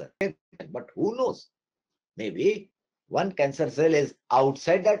cancer. But who knows? Maybe one cancer cell is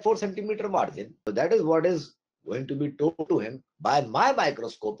outside that 4 centimeter margin. So that is what is going to be told to him by my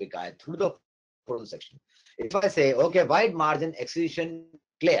microscopic eye through the frozen section. If I say, okay, wide margin excision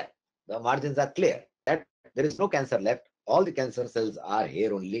clear, the margins are clear, that there is no cancer left, all the cancer cells are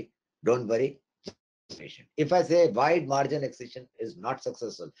here only, don't worry. If I say wide margin excision is not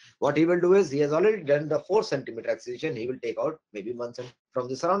successful, what he will do is he has already done the 4 centimeter excision, he will take out maybe 1 centimeter from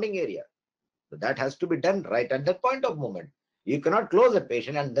the surrounding area. So that has to be done right at that point of moment. You cannot close a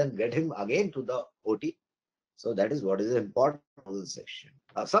patient and then get him again to the OT. So that is what is important frozen section.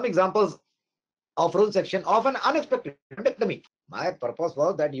 Some examples of frozen section of an unexpected appendectomy. My purpose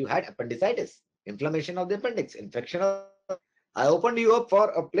was that you had appendicitis, inflammation of the appendix, infection of. I opened you up for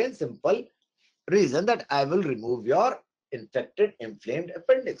a plain simple reason that I will remove your infected, inflamed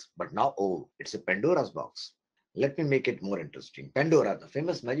appendix. But now, oh, it's a Pandora's box. Let me make it more interesting. Pandora, the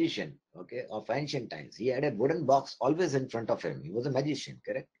famous magician, okay, of ancient times, he had a wooden box always in front of him. He was a magician,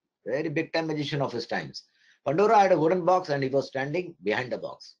 correct? Very big time magician of his times. Pandora had a wooden box and he was standing behind the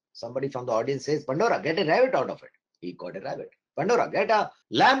box. Somebody from the audience says, Pandora, get a rabbit out of it. He got a rabbit. Pandora, get a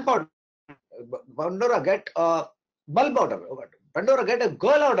lamp out. Pandora, get a bulb out of it. Pandora, get a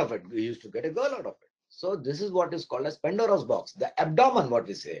girl out of it. We used to get a girl out of it. So this is what is called as Pandora's box. The abdomen, what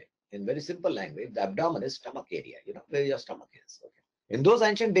we say. in very simple language, the abdomen is stomach area, where your stomach is. Okay. In those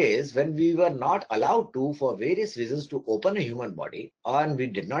ancient days, when we were not allowed to, for various reasons, to open a human body, and we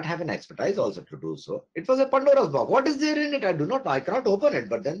did not have an expertise also to do so, it was a Pandora's box. What is there in it? I do not know. I cannot open it.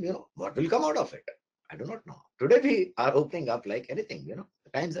 But then, what will come out of it? I do not know. Today we are opening up like anything.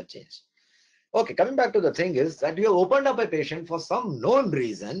 The times have changed. Okay, coming back to the thing is that you have opened up a patient for some known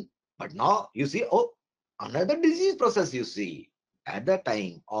reason, but now you see, oh, another disease process you see at the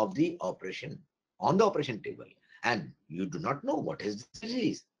time of the operation, on the operation table, and you do not know what is this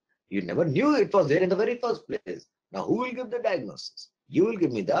disease. You never knew it was there in the very first place. Now, who will give the diagnosis? You will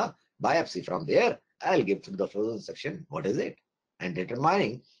give me the biopsy. From there, I'll give to the frozen section what is it, and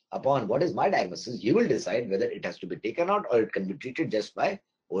determining upon what is my diagnosis, you will decide whether it has to be taken out or it can be treated just by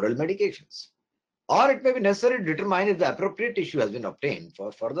oral medications. Or it may be necessary to determine if the appropriate tissue has been obtained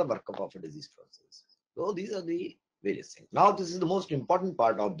for further workup of a disease process. So these are the various things. Now, this is the most important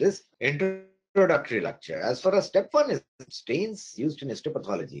part of this introductory lecture. As far as step 1 is stains used in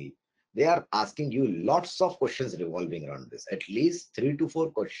histopathology, they are asking you lots of questions revolving around this, at least 3 to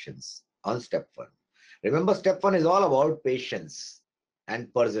 4 questions on step 1. Remember, step 1 is all about patience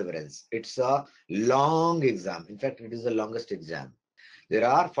and perseverance. It's a long exam. In fact, it is the longest exam. There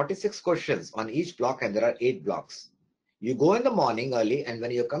are 46 questions on each block and there are 8 blocks. You go in the morning early and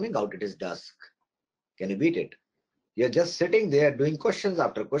when you're coming out, it is dusk. Can you beat it? You're just sitting there doing questions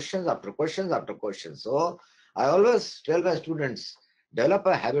after questions after questions after questions. So I always tell my students, develop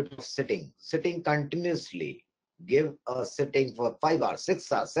a habit of sitting continuously. Give a sitting for 5 hours, 6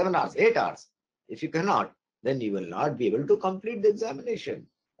 hours, 7 hours, 8 hours. If you cannot, then you will not be able to complete the examination.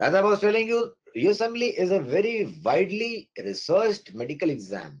 As I was telling you, USMLE is a very widely researched medical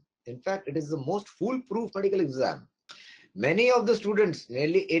exam. In fact, it is the most foolproof medical exam. Many of the students,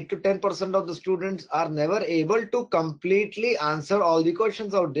 nearly 8 to 10% of the students, are never able to completely answer all the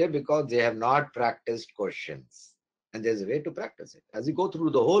questions out there because they have not practiced questions. And there's a way to practice it. As you go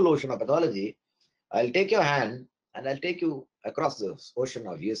through the whole ocean of pathology, I'll take your hand and I'll take you across the ocean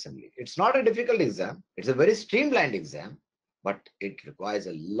of USMLE. It's not a difficult exam. It's a very streamlined exam, but it requires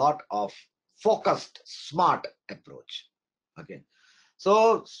a lot of focused, smart approach. Okay.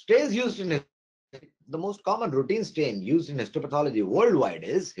 So stains used in the most common routine stain used in histopathology worldwide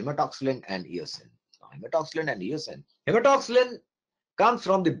is hematoxylin and eosin. Hematoxylin and eosin. Hematoxylin comes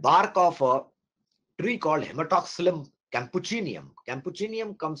from the bark of a tree called Hematoxylum campucinium.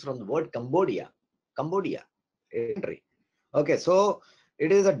 Campucinium comes from the word Cambodia. Cambodia, a country. Okay, so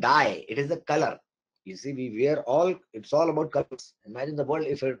it is a dye. It is a color. You see, we wear all, it's all about colors. Imagine the world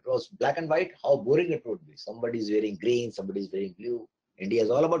if it was black and white, how boring it would be. Somebody is wearing green, somebody is wearing blue. India is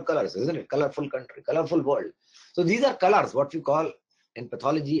all about colors, isn't it? Colorful country, colorful world. So these are colors, what we call in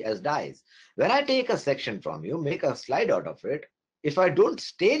pathology as dyes. When I take a section from you, make a slide out of it, if I don't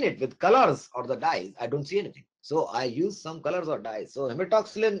stain it with colors or the dyes, I don't see anything. So I use some colors or dyes. So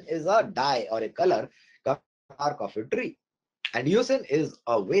hematoxylin is a dye or a color coming from the bark of a tree. And eosin is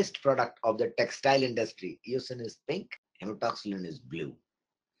a waste product of the textile industry. Eosin is pink, hematoxylin is blue.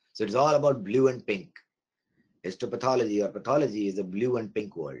 So it's all about blue and pink. Histopathology or pathology is a blue and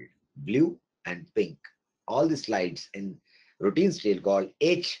pink world. Blue and pink. All the slides in routine stain called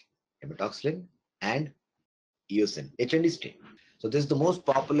H, hematoxylin, and eosin, H&E stain. So this is the most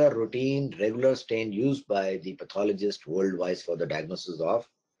popular routine regular stain used by the pathologist worldwide for the diagnosis of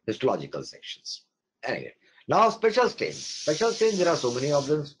histological sections. Anyway, now special stains. Special stains, there are so many of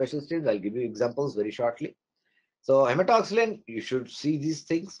them. Special stains, I'll give you examples very shortly. So hematoxylin, you should see these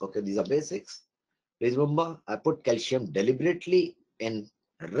things. Okay, these are basics. Please remember, I put calcium deliberately in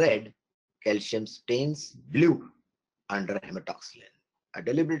red. Calcium stains blue under hematoxylin. I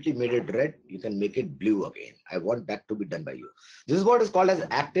deliberately made it red. You can make it blue again. I want that to be done by you. This is what is called as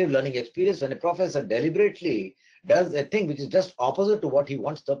active learning experience. When a professor deliberately does a thing which is just opposite to what he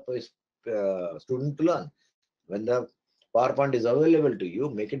wants the student to learn. When the PowerPoint is available to you,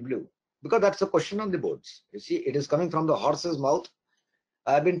 make it blue. Because that's a question on the boards. You see, it is coming from the horse's mouth.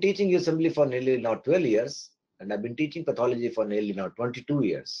 I've been teaching you assembly for nearly now 12 years. And I've been teaching pathology for nearly now 22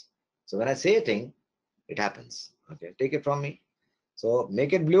 years. So when I say a thing, it happens. Okay, take it from me. So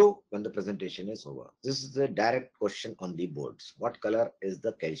make it blue when the presentation is over. This is the direct question on the boards. What color is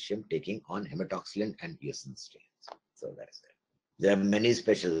the calcium taking on hematoxylin and eosin stains? So that's it. There are many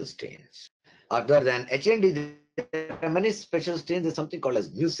special stains. Other than HND, there are many special stains. There's something called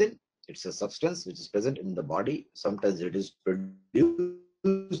as mucin. It's a substance which is present in the body. Sometimes it is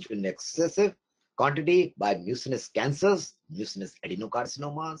produced in excessive quantity by mucinous cancers, mucinous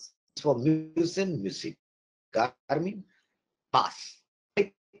adenocarcinomas. For mucin, mucicarmine, PAS.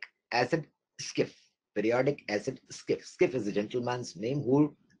 Acid skiff. Periodic acid skiff. Skiff is a gentleman's name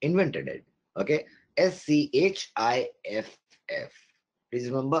who invented it. Okay, SCHIFF. Please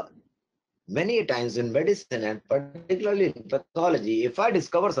remember, many times in medicine and particularly in pathology, if I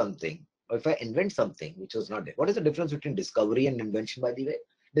discover something or if I invent something which was not there, what is the difference between discovery and invention, by the way?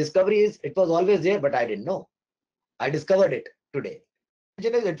 Discovery is it was always there, but I didn't know. I discovered it today.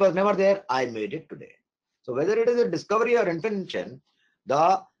 Invention is it was never there, I made it today. So whether it is a discovery or invention,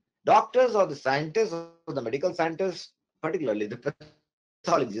 the doctors or the scientists or the medical scientists, particularly the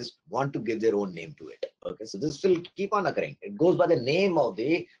pathologists, want to give their own name to it. Okay, so this will keep on occurring. It goes by the name of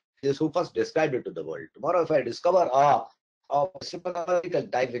the scientist who first described it to the world. Tomorrow, if I discover a pathological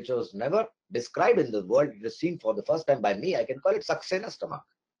type which was never described in the world, it is seen for the first time by me, I can call it Saxena stomach,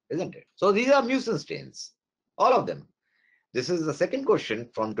 isn't it? So these are mucin stains, all of them. This is the second question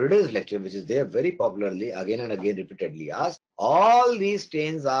from today's lecture, which is there very popularly, again and again, repeatedly asked. All these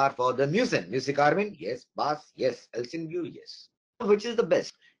stains are for the mucin. Mucicarmine, yes. Bas, yes. Elsingue, yes. Which is the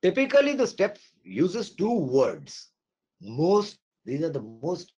best? Typically, the step uses two words. These are the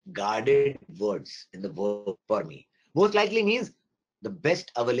most guarded words in the world for me. Most likely means the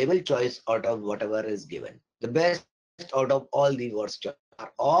best available choice out of whatever is given. The best out of all the words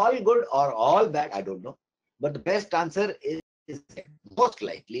are all good or all bad, I don't know. But the best answer is most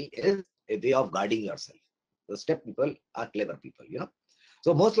likely is a way of guarding yourself. The step people are clever people, you know.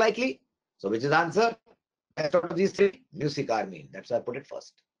 So most likely, so which is the answer? Best out of these three, mucicarmine. That's why I put it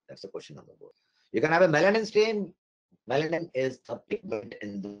first. That's the question number four. You can have a melanin stain. Melanin is a pigment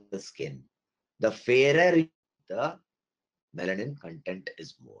in the skin. The fairer the melanin content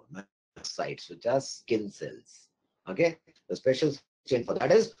is more. Melanocytes, which are skin cells. Okay, the special stain for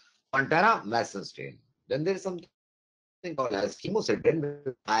that is Fontana Masson stain. Then there is something called as hemocydin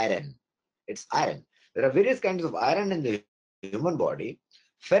with iron. It's iron. There are various kinds of iron in the human body.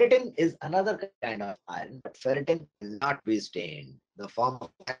 Ferritin is another kind of iron, but ferritin cannot be stained. The form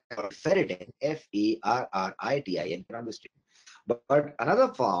of iron called ferritin, Ferritin, cannot be stained. But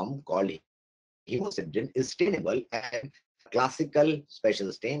another form called hemocydin is stainable, and the classical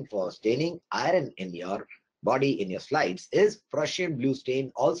special stain for staining iron in your body in your slides is Prussian blue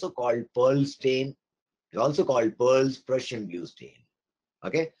stain, also called pearl stain, also called pearl's Prussian blue stain.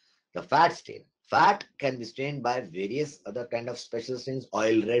 Okay, the fat stain. Fat can be stained by various other kind of special stains: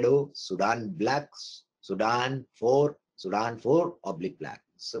 oil redo, Sudan blacks, Sudan 4 oblique black.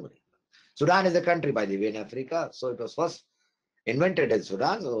 Sudan is a country, by the way, in Africa. So it was first invented in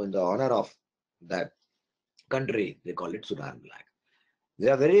Sudan. So in the honor of that country, they call it Sudan black.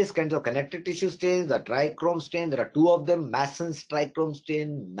 There are various kinds of connective tissue stains, the trichrome stain. There are two of them: Masson's trichrome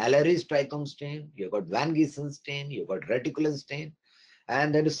stain, Mallory's trichrome stain. You've got Van Giesen's stain, you've got reticulin stain,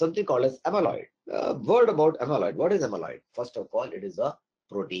 and there is something called as amyloid. A word about amyloid. What is amyloid? First of all, it is a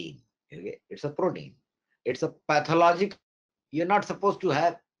protein. Okay? It's a protein. It's a pathological. You're not supposed to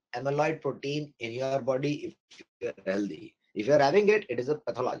have amyloid protein in your body if you're healthy. If you're having it, it is a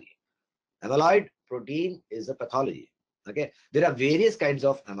pathology. Amyloid protein is a pathology. Okay, there are various kinds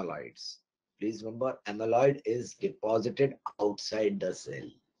of amyloids. Please remember, amyloid is deposited outside the cell.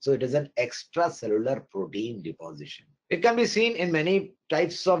 So it is an extracellular protein deposition. It can be seen in many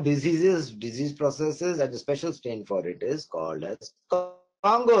types of diseases, disease processes, and the special stain for it is called as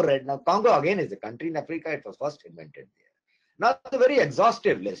Congo red. Now, Congo again is a country in Africa. It was first invented there. Now, it's a very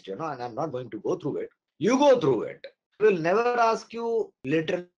exhaustive list, you know, and I'm not going to go through it. You go through it. I will never ask you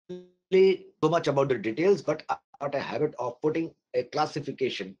literally so much about the details, but I got a habit of putting a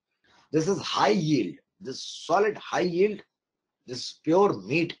classification. This is high yield. This solid high yield. This pure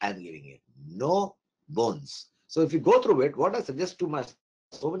meat I'm giving it. No bones. So if you go through it, what I suggest to myself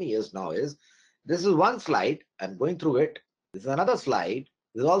for so many years now is, this is one slide. I'm going through it. This is another slide.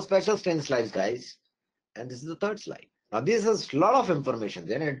 This is all special stain slides, guys. And this is the third slide. Now, this is a lot of information.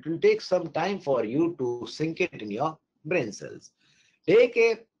 Then it will take some time for you to sink it in your brain cells. Take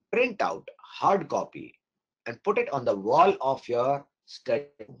a printout, hard copy, and put it on the wall of your study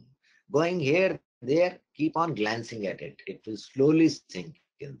room. Going here, there, keep on glancing at it. It will slowly sink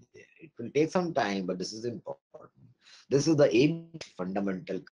in there. It will take some time, but this is important. This is the ABC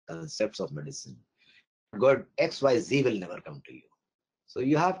fundamental concepts of medicine. Not good, XYZ will never come to you. So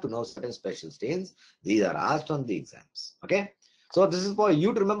you have to know certain special stains. These are asked on the exams. Okay. So this is for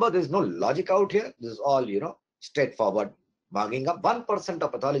you to remember. There's no logic out here. This is all, you know, straightforward. Mugging up 1%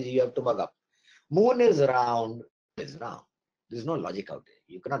 of pathology you have to mug up. Moon is round. Moon is round. There's no logic out there.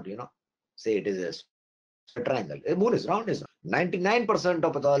 You cannot, you know, say it is a square triangle. The moon is round. 99%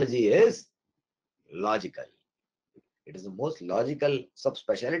 of pathology is logical. It is the most logical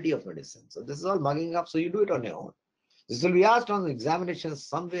subspecialty of medicine. So this is all mugging up. So you do it on your own. This will be asked on the examination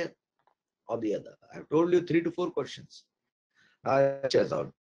somewhere or the other. I've told you 3 to 4 questions. Cheers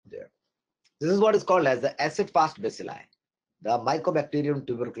out. there. This is what is called as the acid-fast bacilli, the Mycobacterium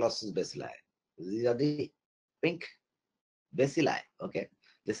tuberculosis bacilli. These are the pink bacilli. Okay,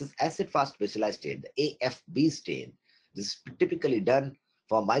 this is acid-fast bacilli stain, the AFB stain. This is typically done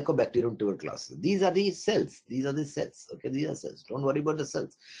for Mycobacterium tuberculosis. These are the cells. These are the cells. Okay, these are cells. Don't worry about the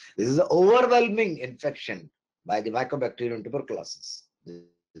cells. This is an overwhelming infection by the Mycobacterium tuberculosis. This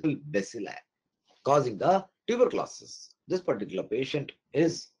is bacilli causing the tuberculosis. This particular patient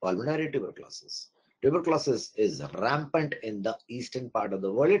is pulmonary tuberculosis. Tuberculosis is rampant in the eastern part of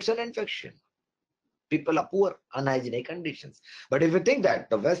the world. It's an infection. People are poor, unhygienic conditions. But if you think that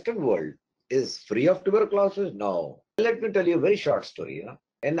the Western world is free of tuberculosis, no. Let me tell you a very short story.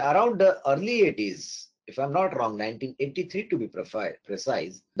 In around the early 80s, if I'm not wrong, 1983 to be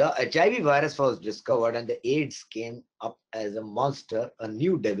precise, the HIV virus was discovered and the AIDS came up as a monster, a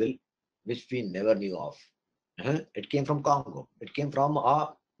new devil, which we never knew of. It came from Congo. It came from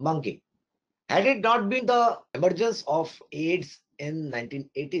a monkey. Had it not been the emergence of AIDS in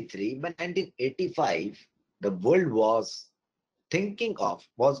 1983, by 1985, the world was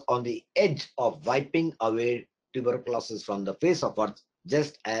on the edge of wiping away tuberculosis from the face of earth,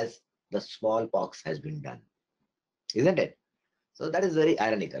 just as the smallpox has been done. Isn't it? So that is very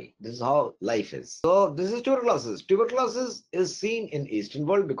ironical. This is how life is. So this is tuberculosis. Tuberculosis is seen in Eastern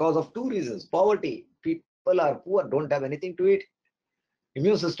world because of two reasons. Poverty. People are poor, don't have anything to eat.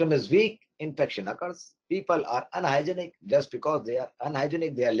 Immune system is weak, infection occurs. People are unhygienic. Just because they are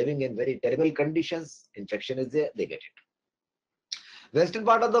unhygienic, they are living in very terrible conditions. Infection is there, they get it. Western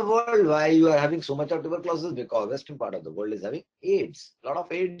part of the world, why you are having so much of tuberculosis? Because Western part of the world is having AIDS. A lot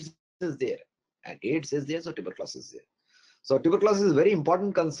of AIDS is there. And AIDS is there, so tuberculosis is there. So tuberculosis is a very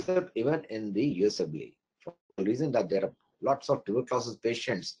important concept even in the USFBA. For the reason that there are lots of tuberculosis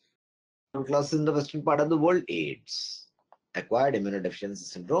patients. Tuberculosis in the Western part of the world, AIDS. Acquired immunodeficiency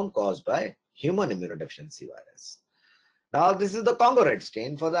syndrome caused by human immunodeficiency virus. Now this is the Congo red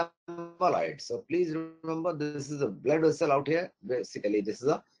stain for the amyloid. So please remember, this is a blood vessel out here. Basically this is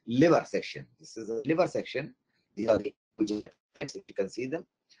a liver section. This is a liver section. These are the if you can see them.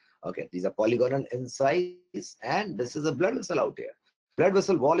 Okay, these are polygonal in size, and this is a blood vessel out here. Blood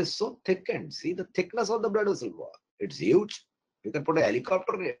vessel wall is so thickened. See the thickness of the blood vessel wall. It's huge. You can put a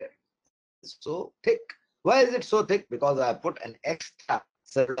helicopter here. It's so thick. Why is it so thick? Because I put an extra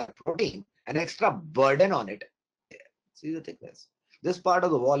cellular protein, an extra burden on it. See the thickness. This part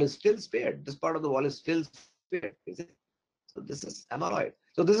of the wall is still spared. This part of the wall is still spared. So this is amyloid.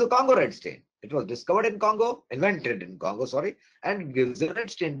 So this is a Congo red stain. It was discovered in Congo, invented in Congo, sorry, and gives a red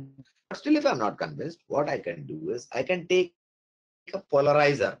stain. But still, if I'm not convinced, what I can do is I can take a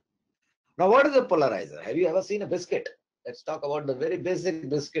polarizer. Now, what is a polarizer? Have you ever seen a biscuit? Let's talk about the very basic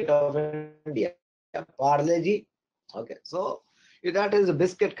biscuit of India, Pathology. Okay, so that is a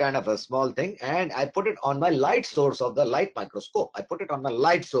biscuit kind of a small thing, and I put it on my light source of the light microscope. I put it on my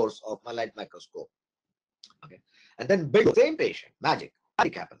light source of my light microscope. Okay, and then build the same patient. Magic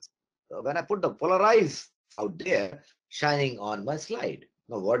happens. So when I put the polarized out there, shining on my slide.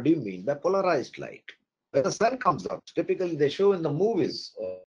 Now, what do you mean by polarized light? When the sun comes up, typically they show in the movies.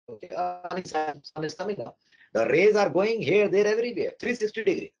 Okay, sun is coming up. The rays are going here, there, everywhere. 360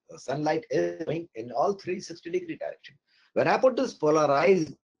 degree. The sunlight is going in all 360-degree direction. When I put this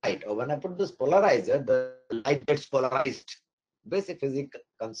polarized light, or when I put this polarizer, the light gets polarized. Basic physics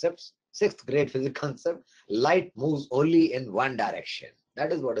concepts, 6th grade physics concept, light moves only in one direction.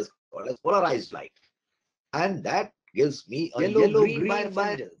 That is what is called as polarized light. And that gives me a yellow-green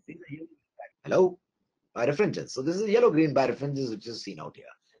birefringence. Hello? Birefringence. So this is yellow-green birefringence which is seen out here.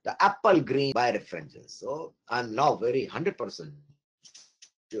 The apple-green birefringence. So I'm now very 100%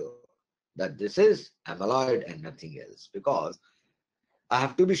 sure that this is amyloid and nothing else, because I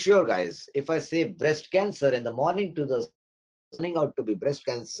have to be sure, guys. If I say breast cancer in the morning to the turning out to be breast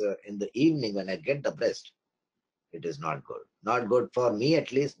cancer in the evening when I get the breast, it is not good. Not good for me,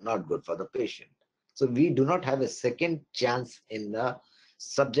 at least, not good for the patient. So we do not have a second chance in the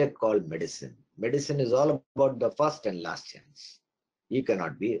subject called medicine. Medicine is all about the first and last chance. You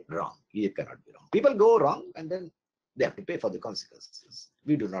cannot be wrong. You cannot be wrong. People go wrong and then they have to pay for the consequences.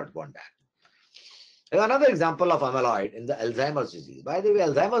 We do not want that. Another example of amyloid in the Alzheimer's disease. By the way,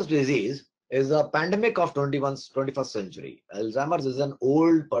 Alzheimer's disease is a pandemic of 21st century. Alzheimer's is an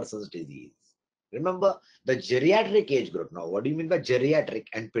old person's disease. Remember the geriatric age group. Now, what do you mean by geriatric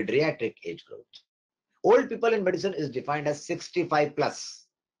and pediatric age group? Old people in medicine is defined as 65 plus.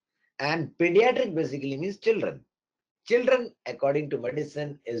 And pediatric basically means children. Children, according to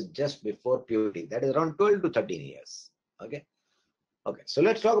medicine, is just before puberty. That is around 12 to 13 years. Okay. Okay. So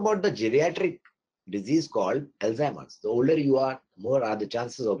let's talk about the geriatric disease called Alzheimer's. The older you are, more are the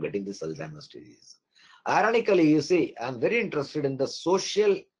chances of getting this Alzheimer's disease. Ironically, you see, I'm very interested in the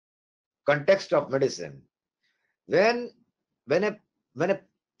social context of medicine. When when a when a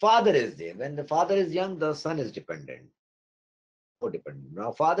father is there, when the father is young, the son is dependent. More dependent.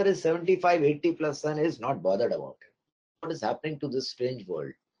 Now, father is 75, 80 plus, son is not bothered about it. What is happening to this strange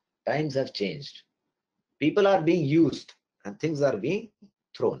world? Times have changed. People are being used and things are being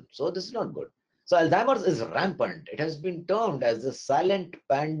thrown. So this is not good. So Alzheimer's is rampant. It has been termed as the silent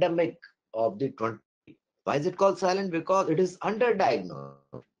pandemic of the 20th. Why is it called silent? Because it is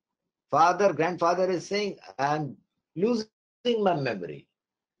underdiagnosed. Father, grandfather is saying, I'm losing my memory.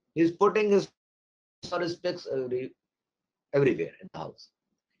 He's putting his or his specs everywhere in the house.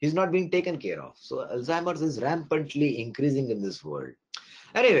 He's not being taken care of. So Alzheimer's is rampantly increasing in this world.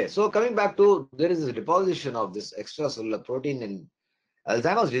 Anyway, so coming back to, there is a deposition of this extracellular protein in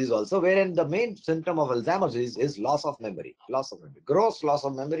Alzheimer's disease also, wherein the main symptom of Alzheimer's disease is loss of memory. Loss of memory. Gross loss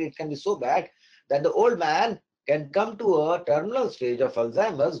of memory. It can be so bad that the old man can come to a terminal stage of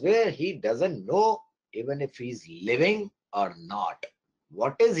Alzheimer's where he doesn't know even if he's living or not.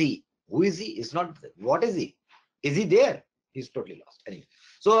 What is he? Who is he? Is not. What is he? Is he there? He's totally lost. Anyway,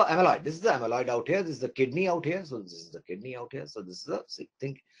 so amyloid. This is the amyloid out here. This is the kidney out here. So this is the kidney out here. So this is the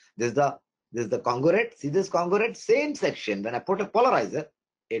think. This is the congruent. See this congruent? Same section. When I put a polarizer,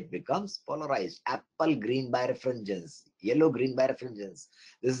 it becomes polarized. Apple green birefringence, yellow green birefringence.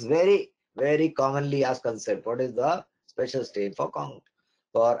 This is very, very commonly asked concept. What is the special stain for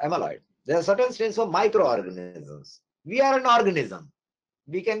amyloid? There are certain stains for microorganisms. We are an organism.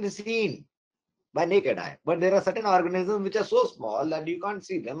 We can be seen by naked eye, but there are certain organisms which are so small that you can't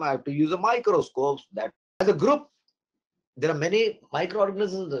see them. I have to use a microscope. That as a group, there are many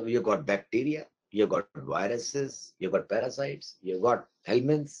microorganisms. You've got bacteria, you've got viruses, you've got parasites, you've got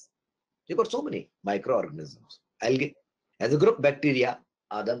helminths, you've got so many microorganisms. Algae. As a group, bacteria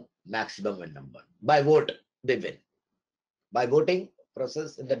are the maximum in number. By vote, they win. By voting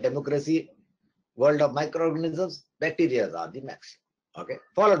process in the democracy world of microorganisms, bacteria are the maximum. Okay,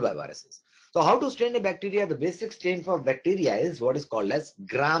 followed by viruses. So how to stain a bacteria? The basic stain for bacteria is what is called as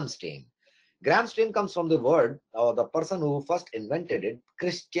gram stain. Gram stain comes from the word or the person who first invented it,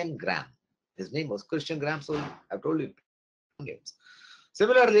 Christian Gram. His name was Christian Gram, so I've told you names.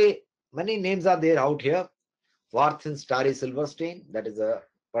 Similarly, many names are there out here. Warthin-Starry silver stain, that is a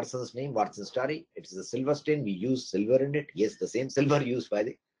person's name, Warthin-Starry. It is a silver stain. We use silver in it. Yes, the same silver used by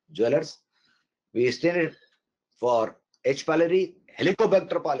the jewelers. We stain it for H. pylori,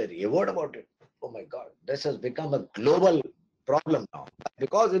 Helicobacter pylori. A word about it. Oh my God, this has become a global problem now.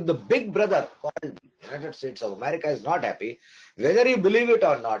 Because if the big brother called United States of America is not happy, whether you believe it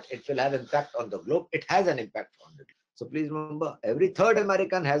or not, it will have impact on the globe. It has an impact on the globe. So please remember, every third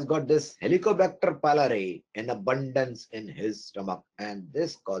American has got this Helicobacter pylori in abundance in his stomach, and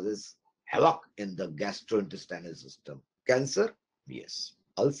this causes havoc in the gastrointestinal system. Cancer? Yes.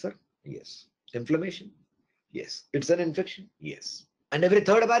 Ulcer? Yes. Inflammation? Yes. It's an infection? Yes. And every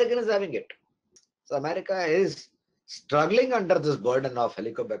third American is having it. So America is struggling under this burden of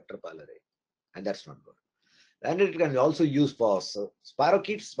Helicobacter pylori, and that's not good. And it can be also used for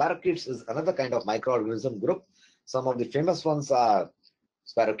spirochetes. Spirochetes is another kind of microorganism group. Some of the famous ones are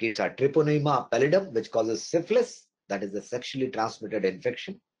spirochetes are Treponema pallidum, which causes syphilis. That is a sexually transmitted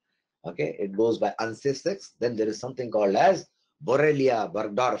infection. Okay, it goes by unsafe sex. Then there is something called as Borrelia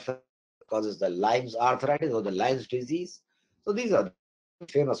burgdorferi, causes the Lyme's arthritis or the Lyme's disease. So these are the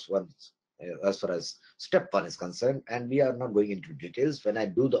famous ones as far as step one is concerned, and we are not going into details. When I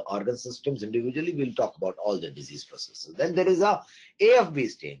do the organ systems individually, we'll talk about all the disease processes. Then there is a AFB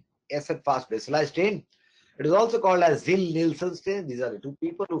stain, acid fast bacilli stain. It is also called as Zil-Nielsen stain. These are the two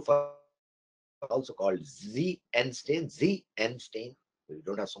people who also called ZN stain. ZN stain. We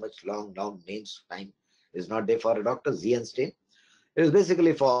don't have so much long names. Time is not there for a doctor. ZN stain. It is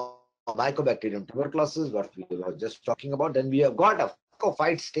basically for Mycobacterium tuberculosis, what we were just talking about. Then we have got a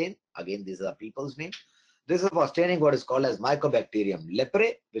phycophyte stain. Again, these are people's name. This is for staining what is called as Mycobacterium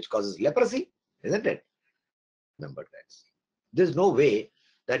leprae, which causes leprosy, isn't it? Remember that. There's no way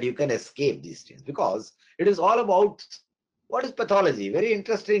that you can escape these stains because it is all about what is pathology. Very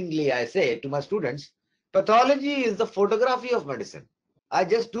interestingly, I say to my students, pathology is the photography of medicine. I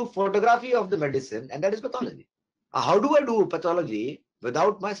just do photography of the medicine, and that is pathology. How do I do pathology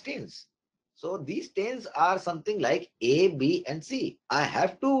without my stains? So these stains are something like A, B, and C. I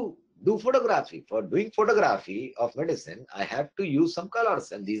have to do photography. For doing photography of medicine, I have to use some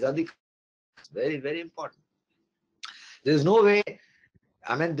colors, and these are the very, very important. There is no way.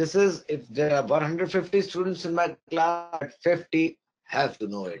 I mean, this is if there are 150 students in my class, 50 have to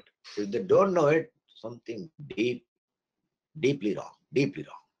know it. If they don't know it, something deeply wrong, deeply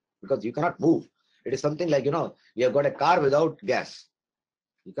wrong. Because you cannot move. It is something like, you have got a car without gas.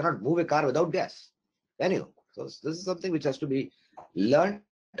 You cannot move a car without gas. Can you? So this is something which has to be learned,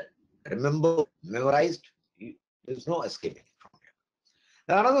 remembered, memorized. There's no escaping from here.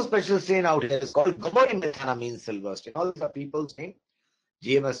 Now, another special stain out here is called Gomori methanamine silver stain. All these are people's name.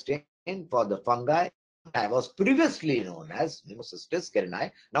 GMS stain for the fungi. I was previously known as Pneumocystis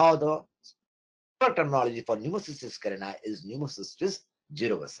carinii. Now the terminology for Pneumocystis carinii is Pneumocystis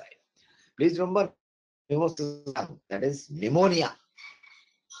jirovecii. Please remember pneumocystis, that is pneumonia.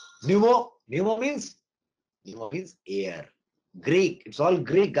 Pneumo means air. Greek. It's all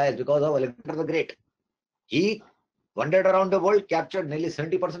Greek, guys, because of Alexander the Great. He wandered around the world, captured nearly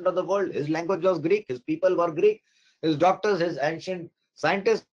 70% of the world. His language was Greek. His people were Greek. His doctors, his ancient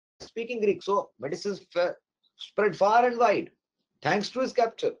scientists speaking Greek. So medicine spread far and wide thanks to his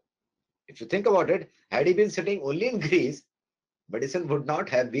capture. If you think about it, had he been sitting only in Greece, medicine would not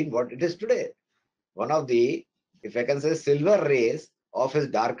have been what it is today. One of the, if I can say, silver rays of his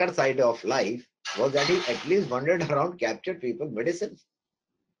darker side of life was that he at least wandered around, captured people, medicine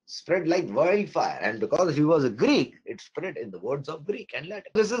spread like wildfire. And because he was a Greek, it spread in the words of Greek and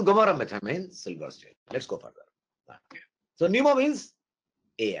Latin. This is Gomorrah methamine silver stain. Let's go further. Okay. So pneumo means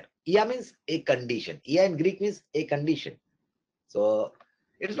air. Ia means a condition. Ia in Greek means a condition. So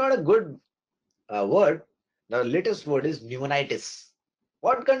it's not a good word. The latest word is pneumonitis.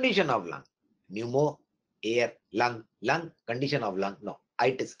 What condition of lung? Pneumo, air, lung, condition of lung. No,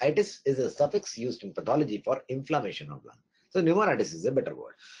 itis. Itis is a suffix used in pathology for inflammation of lung. So pneumonitis is a better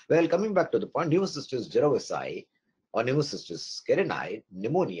word. Well, coming back to the point, Pneumocystis jirovecii or Pneumocystis carinii,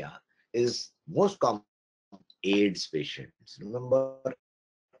 pneumonia is most common AIDS patients. Remember,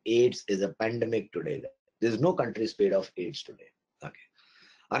 AIDS is a pandemic today. There is no country spared of AIDS today. Okay.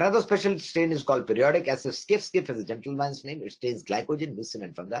 Another special stain is called periodic acid skiff. Skiff is a gentleman's name. It stains glycogen, mucin,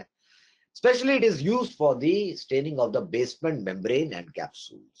 and fungi. Especially, it is used for the staining of the basement membrane and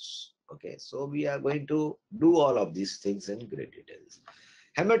capsules. Okay, so we are going to do all of these things in great details.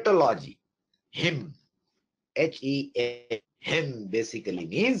 Hematology, heme, H-E-M, heme basically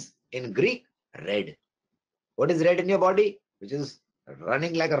means in Greek red. What is red in your body? Which is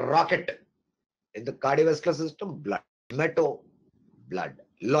running like a rocket in the cardiovascular system? Blood. Hemato, blood.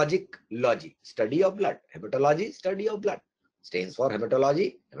 Logy, study of blood. Hematology, study of blood. Stains for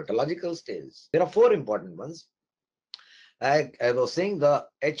hematology, hematological stains. There are four important ones. I was saying the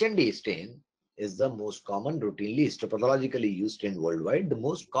H&D stain is the most common routinely histopathologically used stain worldwide. The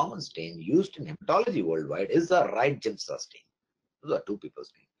most common stain used in hematology worldwide is the right Giemsa stain. Those are two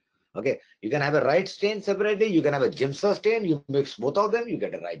people's names. Okay, you can have a right stain separately. You can have a Giemsa stain. You mix both of them, you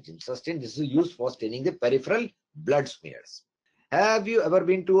get a right Giemsa stain. This is used for staining the peripheral blood smears. Have you ever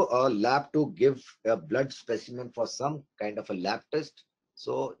been to a lab to give a blood specimen for some kind of a lab test?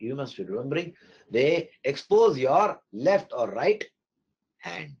 So you must be remembering, they expose your left or right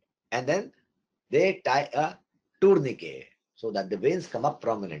hand and then they tie a tourniquet so that the veins come up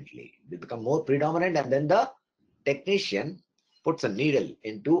prominently. They become more predominant and then the technician puts a needle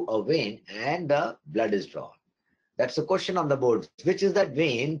into a vein and the blood is drawn. That's a question on the board. Which is that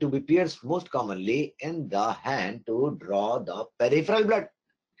vein to be pierced most commonly in the hand to draw the peripheral blood?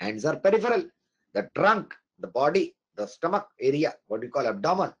 Hands are peripheral. The trunk, the body, the stomach area, what we call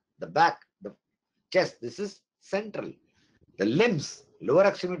abdomen, the back, the chest, this is central. The limbs, lower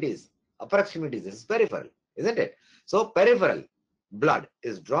extremities, upper extremities, this is peripheral, isn't it? So peripheral blood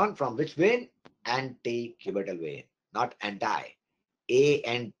is drawn from which vein? Antecubital vein, not anti.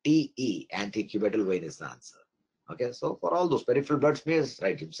 A-N-T-E, antecubital vein is the answer. Okay, so for all those peripheral blood smears,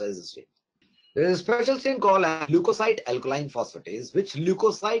 right, Giemsa is the stain. There is a special stain called leukocyte alkaline phosphatase. Which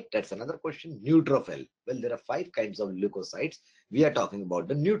leukocyte? That's another question. Neutrophil. Well, there are 5 kinds of leukocytes. We are talking about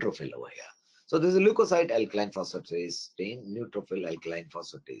the neutrophil over here. So there is a leukocyte alkaline phosphatase stain, neutrophil alkaline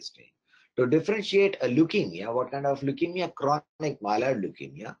phosphatase stain. To differentiate a leukemia, what kind of leukemia? Chronic myeloid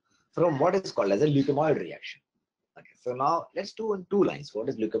leukemia, from what is called as a leukemoid reaction. Okay, so now let's do in 2 lines. What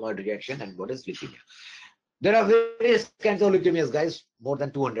is leukemoid reaction and what is leukemia? There are various kinds of leukemias, guys, more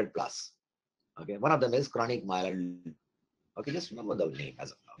than 200 plus. Okay, one of them is chronic myeloid. Okay, just remember the name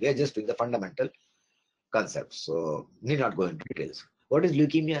as of now. We are just doing the fundamental concepts, so need not go into details. What is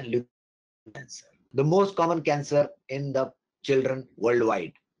leukemia? Leukemia cancer. The most common cancer in the children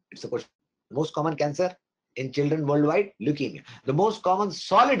worldwide. It's a question. The most common cancer in children worldwide, leukemia. The most common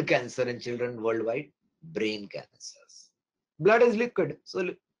solid cancer in children worldwide, brain cancers. Blood is liquid, so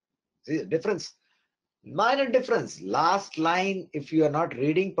see the difference. Minor difference. Last line, if you are not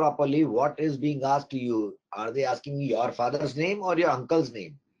reading properly, what is being asked to you? Are they asking you your father's name or your uncle's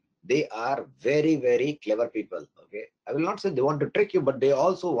name? They are very, very clever people. Okay, I will not say they want to trick you, but they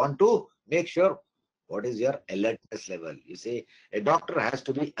also want to make sure what is your alertness level. You see, a doctor has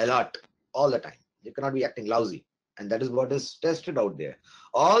to be alert all the time. You cannot be acting lousy. And that is what is tested out there.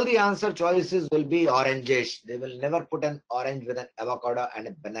 All the answer choices will be orangish. They will never put an orange with an avocado and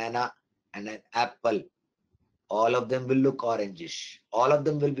a banana and an apple. All of them will look orangish. All of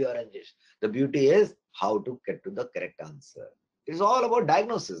them will be orangish. The beauty is how to get to the correct answer. It's all about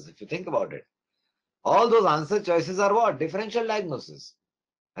diagnosis, if you think about it. All those answer choices are what? Differential diagnosis.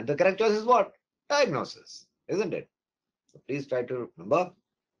 And the correct choice is what? Diagnosis, isn't it? So please try to remember.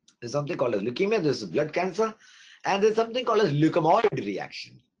 There's something called as leukemia, this is blood cancer, and there's something called as leukemoid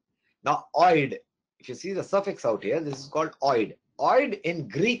reaction. Now, oid, if you see the suffix out here, this is called oid. Oid in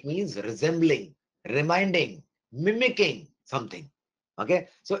Greek means resembling, reminding, mimicking something. Okay,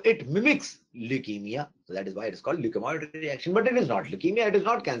 so it mimics leukemia. So that is why it is called leukemoid reaction. But it is not leukemia, it is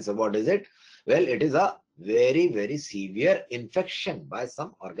not cancer. What is it? Well, it is a very, very severe infection by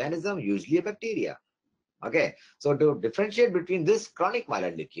some organism, usually a bacteria. Okay, so to differentiate between this chronic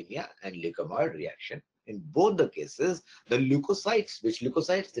myeloid leukemia and leukemoid reaction, in both the cases, the leukocytes,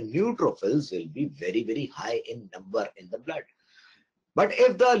 the neutrophils will be very, very high in number in the blood. But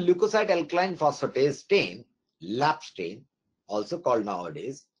if the leukocyte alkaline phosphatase stain, LAP stain, also called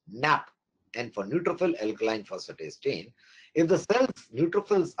nowadays NAP, and for neutrophil alkaline phosphatase stain, if the cells,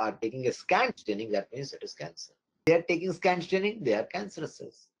 neutrophils are taking a scan staining, that means it is cancer. They are taking scan staining, they are cancerous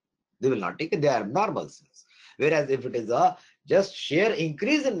cells. They will not take it, they are normal cells. Whereas if it is a just sheer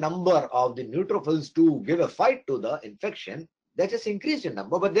increase in number of the neutrophils to give a fight to the infection, they just increased in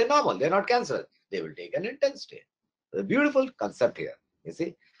number, but they're normal, they're not cancer. They will take an intense stain. The beautiful concept here. You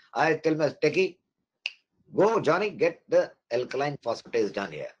see, I tell my techie, go Johnny, get the alkaline phosphatase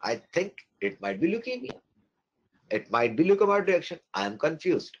done here. I think it might be leukemia. It might be leukemoid reaction. I am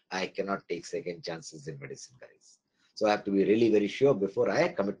confused. I cannot take second chances in medicine, guys. So I have to be really very sure before I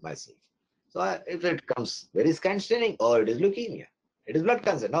commit myself. So if it comes very scan staining or it is leukemia, it is blood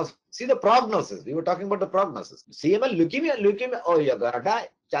cancer. Now see the prognosis. We were talking about the prognosis. CML, leukemia, oh, you're gonna die.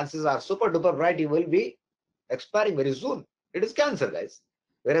 Chances are super duper bright you will be expiring very soon. It is cancer, guys.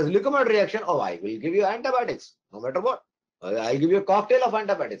 Whereas leukemoid reaction, oh, I will give you antibiotics, no matter what. I'll give you a cocktail of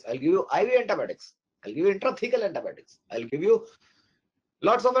antibiotics. I'll give you IV antibiotics. I'll give you intrathecal antibiotics. I'll give you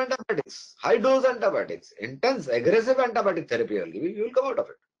lots of antibiotics, high dose antibiotics, intense, aggressive antibiotic therapy. I'll give you, you will come out of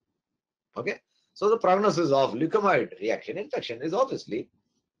it. Okay. So the prognosis of leukemoid reaction infection is obviously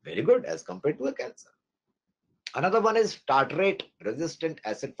very good as compared to a cancer. Another one is tartrate resistant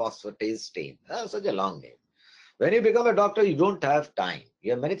acid phosphatase stain. Such a long name. When you become a doctor, you don't have time.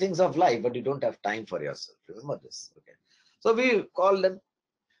 You have many things of life, but you don't have time for yourself. Remember this. Okay. So we call them,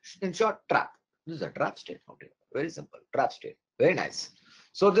 in short, trap. This is a trap stain. Okay. Very simple. Trap stain. Very nice.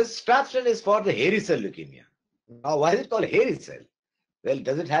 So this trap stain is for the hairy cell leukemia. Now, why is it called hairy cell? Well,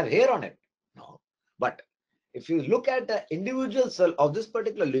 does it have hair on it? No. But if you look at the individual cell of this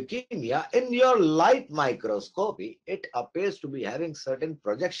particular leukemia, in your light microscopy, it appears to be having certain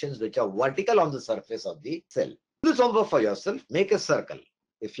projections which are vertical on the surface of the cell. Do this homework for yourself. Make a circle.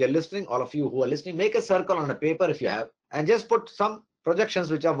 If you're listening, all of you who are listening, make a circle on a paper if you have, and just put some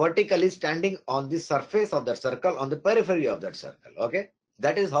projections which are vertically standing on the surface of that circle, on the periphery of that circle. Okay?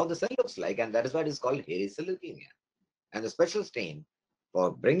 That is how the cell looks like, and that is why it is called hairy cell leukemia. And the special stain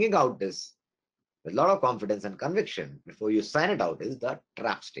for bringing out this with a lot of confidence and conviction before you sign it out is the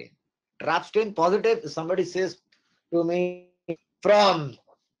trap stain. Trap stain positive, if somebody says to me from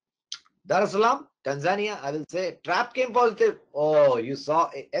Dar es Salaam, Tanzania, I will say trap came positive. Oh, you saw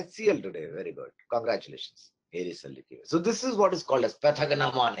a HCl today. Very good. Congratulations. Hairy cell leukemia. So this is what is called as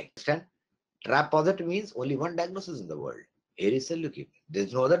pathognomonic. Understand? Trap positive means only one diagnosis in the world. Hairy cell leukemia.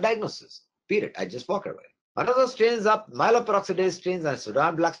 There's no other diagnosis. Period. I just walk away. Another strains are myeloperoxidase strains and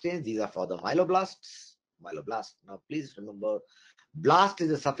Sudan black strains. These are for the myeloblasts. Myeloblast. Now, please remember, blast is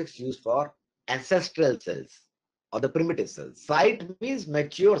a suffix used for ancestral cells or the primitive cells. Site means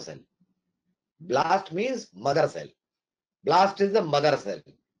mature cell. Blast means mother cell. Blast is the mother cell.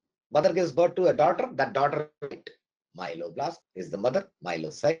 Mother gives birth to a daughter. That daughter, myeloblast is the mother.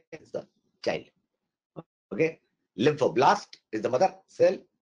 Myelocyte is the child. Okay. Lymphoblast is the mother cell.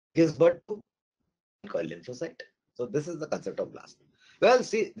 Gives birth to called lymphocyte. So this is the concept of blast. Well,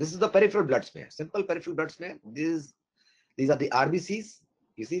 see, this is the peripheral blood smear. Simple peripheral blood smear. These are the RBCs.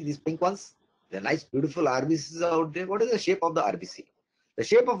 You see these pink ones? They're nice, beautiful RBCs out there. What is the shape of the RBC? The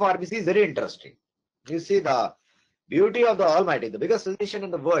shape of RBC is very interesting. You see the beauty of the Almighty. The biggest physician in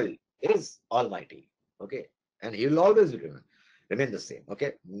the world is Almighty. Okay. And he will always remain the same.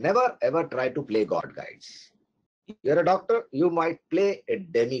 Okay. Never ever try to play God, guys. You're a doctor, you might play a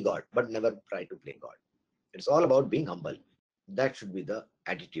demigod, but never try to play God. It's all about being humble. That should be the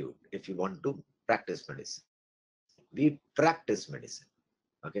attitude if you want to practice medicine. We practice medicine.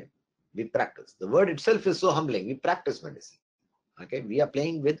 Okay. We practice. The word itself is so humbling. We practice medicine. Okay. We are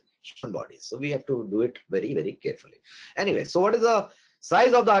playing with human bodies. So we have to do it very, very carefully. Anyway, so what is the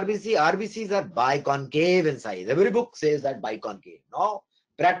size of the RBC? RBCs are biconcave in size. Every book says that biconcave. Now,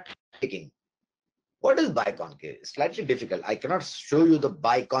 practicing. What is biconcave? It's slightly difficult. I cannot show you the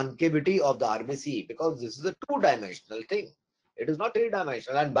biconcavity of the RBC because this is a two-dimensional thing. It is not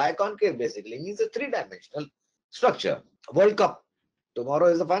three-dimensional. And biconcave basically means a three-dimensional structure. World Cup. Tomorrow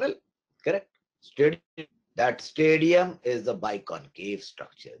is the final. Correct. Stadium. That stadium is the biconcave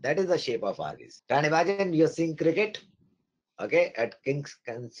structure. That is the shape of RBC. Can imagine you're seeing cricket, okay, at King's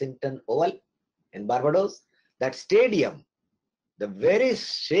Kensington Oval in Barbados. That stadium, the very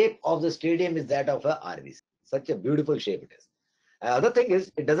shape of the stadium is that of a RBC. Such a beautiful shape it is. Other thing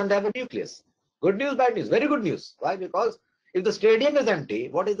is, it doesn't have a nucleus. Good news, bad news. Very good news. Why? Because if the stadium is empty,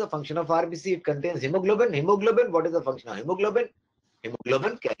 what is the function of RBC? It contains hemoglobin. Hemoglobin, what is the function of hemoglobin?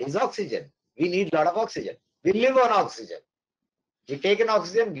 Hemoglobin carries oxygen. We need a lot of oxygen. We live on oxygen. We take in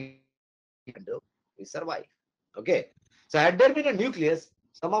oxygen, we survive. Okay. So had there been a nucleus,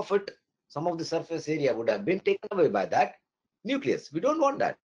 some of it, some of the surface area would have been taken away by that nucleus. We don't want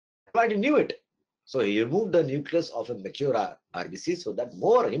that. Everybody knew it. So he removed the nucleus of a mature RBC so that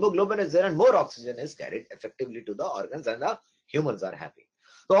more hemoglobin is there and more oxygen is carried effectively to the organs and the humans are happy.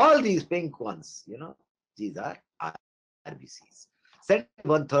 So all these pink ones, these are RBCs. Central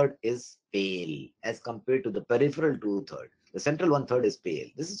one-third is pale as compared to the peripheral two-third. The central one-third is pale.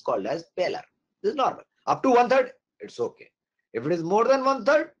 This is called as paler. This is normal. Up to one-third, it's okay. If it is more than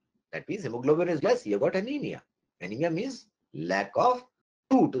one-third, that means hemoglobin is less. You got anemia. Anemia means lack of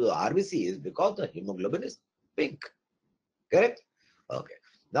to the RBC is because the hemoglobin is pink. Correct? Okay.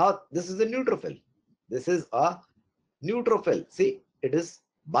 Now, this is a neutrophil. This is a neutrophil. See, it is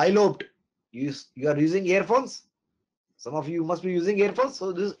bilobed. You are using earphones. Some of you must be using earphones.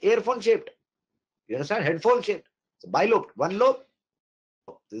 So this is earphone shaped. You understand? Headphone shaped. So bilobed. One lobe.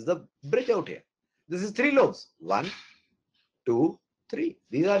 This is the bridge out here. This is three lobes. 1, 2, 3.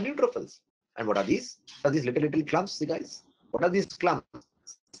 These are neutrophils. And what are these? What are these little clumps, see guys? What are these clumps?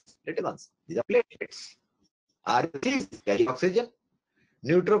 Little ones. These are platelets. RBCs carry oxygen.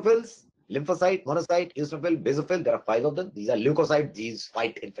 Neutrophils, lymphocyte, monocyte, eosinophil, basophil. There are 5 of them. These are leukocytes. These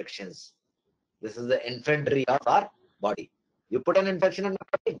fight infections. This is the infantry of our body. You put an infection in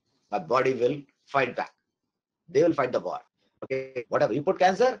my body will fight back. They will fight the war. Okay, whatever. You put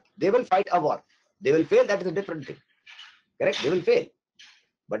cancer, they will fight a war. They will fail. That is a different thing. Correct? They will fail.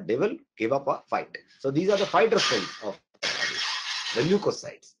 But they will give up a fight. So these are the fighter cells of the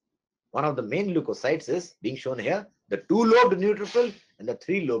leukocytes. One of the main leukocytes is being shown here, the 2-lobed neutrophil and the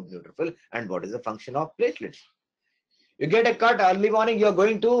 3-lobed neutrophil. And what is the function of platelets? You get a cut early morning, you're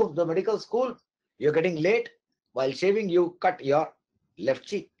going to the medical school, you're getting late. While shaving, you cut your left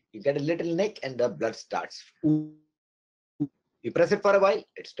cheek. You get a little nick and the blood starts. You press it for a while,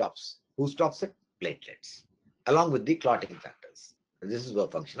 it stops. Who stops it? Platelets. Along with the clotting factors. This is the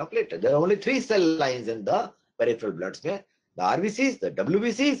function of platelets. There are only 3 cell lines in the peripheral blood smear. The RBCs, the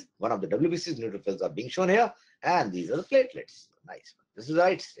WBCs, one of the WBCs neutrophils are being shown here, and these are the platelets. Nice. This is the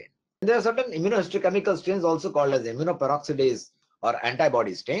right stain. And there are certain immunohistochemical stains also called as immunoperoxidase or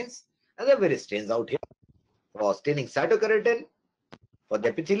antibody stains, and there are various stains out here. For staining cytokeratin, for the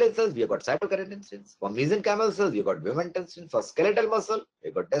epithelial cells, we have got cytokeratin stains. For mesenchymal cells, we have got vimentin stain. For skeletal muscle, we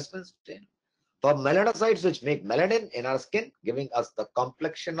have got Desmond stain. For melanocytes, which make melanin in our skin, giving us the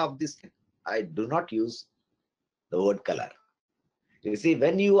complexion of the skin, I do not use the word color. You see,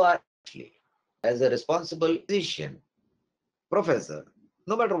 when you are actually, as a responsible physician, professor,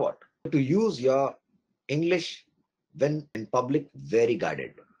 no matter what, to use your English when in public very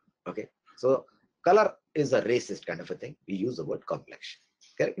guarded. Okay, so color is a racist kind of a thing. We use the word complexion.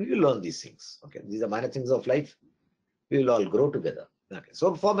 Okay, we will learn these things. Okay, these are minor things of life. We will all grow together. Okay,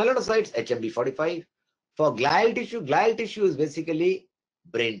 so for melanocytes, HMB45. For glial tissue is basically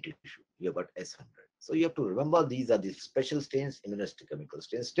brain tissue. You have got S100. So you have to remember these are the special stains, immunohistochemical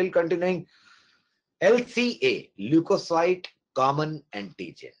stains. Still continuing, LCA, leukocyte common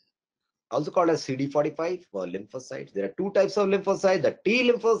antigen, also called as CD45 for lymphocytes. There are 2 types of lymphocytes, the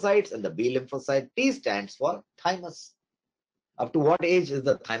T lymphocytes and the B lymphocyte. T stands for thymus. Up to what age is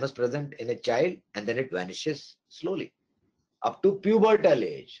the thymus present in a child, and then it vanishes slowly? Up to pubertal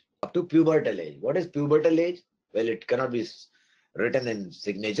age. Up to pubertal age. What is pubertal age? Well, it cannot be written in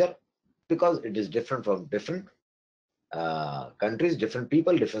signature because it is different from different countries, different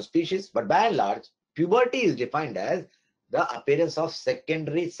people, different species. But by and large, Puberty is defined as the appearance of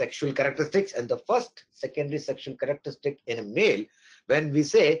secondary sexual characteristics, and the first secondary sexual characteristic in a male, when we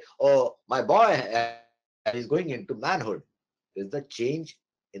say, oh, my boy is going into manhood, is the change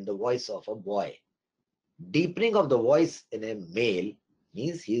in the voice of a boy. Deepening of the voice in a male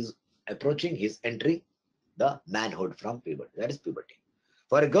means he's approaching, he's entering the manhood from puberty. That is puberty.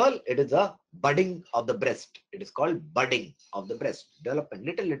 For a girl, it is a budding of the breast. It is called budding of the breast. Development,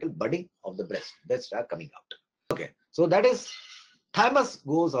 little budding of the breast. Breasts are coming out. Okay, so that is, thymus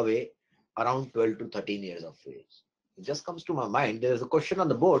goes away around 12 to 13 years of age. It just comes to my mind. There is a question on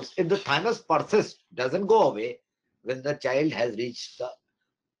the boards. If the thymus persists, doesn't go away when the child has reached the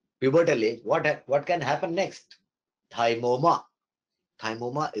pubertal age, what can happen next? Thymoma.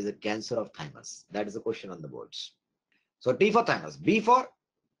 Thymoma is a cancer of thymus. That is the question on the boards. So T for thymus, B for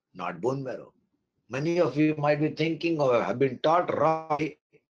not bone marrow. Many of you might be thinking or have been taught wrongly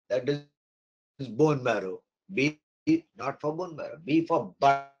that is bone marrow. B not for bone marrow. B for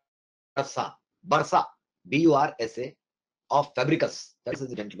bursa. Bursa. B-U-R-S-A of fabricus. That is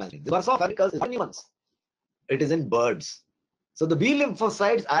the gentleman's name. The bursa of fabricus is not in humans. It is in birds. So the B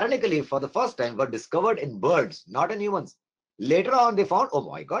lymphocytes, ironically, for the first time, were discovered in birds, not in humans. Later on, they found, oh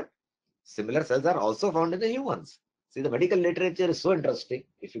my God, similar cells are also found in the humans. See, the medical literature is so interesting.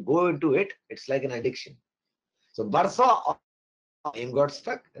 If you go into it, it's like an addiction. So bursa name got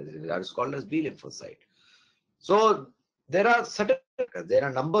stuck. That is called as B lymphocyte. So there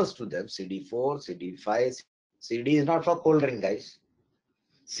are numbers to them. CD4, CD5. CD is not for cold drink, guys.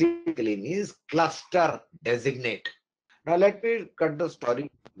 CD means cluster designate. Now let me cut the story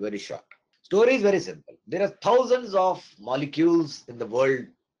very short. Story is very simple. There are thousands of molecules in the world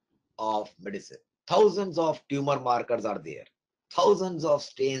of medicine. Thousands of tumor markers are there. Thousands of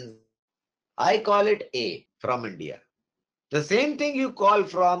stains. I call it A from India. The same thing you call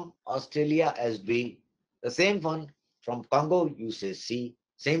from Australia as B. The same one from Congo you say C.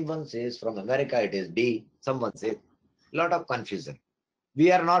 Same one says from America it is D. Someone says. Lot of confusion.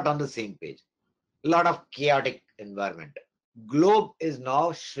 We are not on the same page. Lot of chaotic environment. Globe is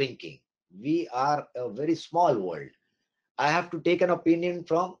now shrinking. We are a very small world. I have to take an opinion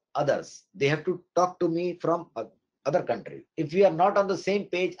from others. They have to talk to me from other country. If we are not on the same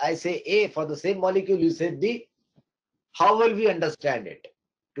page, I say A for the same molecule, you say B. How will we understand it?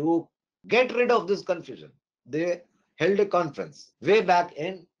 To get rid of this confusion, they held a conference way back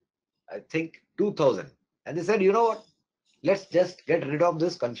in, I think, 2000. And they said, you know what? Let's just get rid of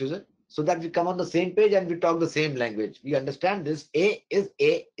this confusion so that we come on the same page and we talk the same language. We understand this. A is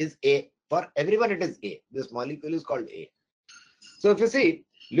A is A. For everyone, it is A. This molecule is called A. So if you see,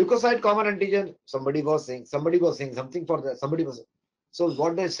 leukocyte common antigen, somebody was saying something for that, somebody was. So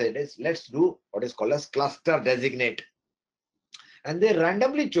what they said is, let's do what is called as cluster designate. And they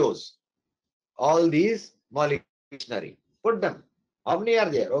randomly chose all these molecules. Put them. How many are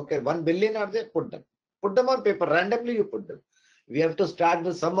there? Okay, 1 billion are there? Put them. Put them on paper. Randomly you put them. We have to start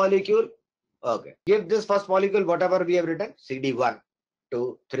with some molecule. Okay. Give this first molecule whatever we have written. CD1,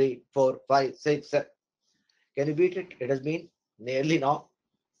 2, 3, 4, 5, 6, 7. Can you beat it? It has been nearly now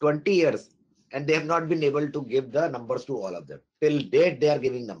 20 years. And they have not been able to give the numbers to all of them. Till date, they are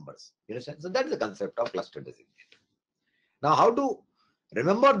giving numbers. You understand? So that is the concept of cluster designate. Now, how to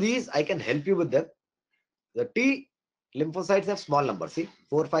remember these? I can help you with them. The T lymphocytes have small numbers. See,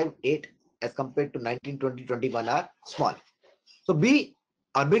 4, 5, 8 as compared to 19, 20, 21 are small. So B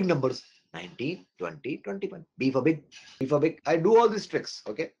are big numbers. 19, 20, 21. B for big. B for big. I do all these tricks.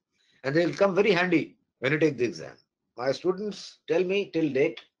 Okay. And they will come very handy when you take the exam. My students tell me till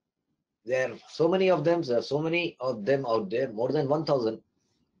date, there are so many of them out there, more than 1,000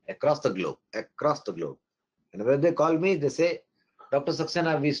 across the globe. And when they call me, they say, Dr.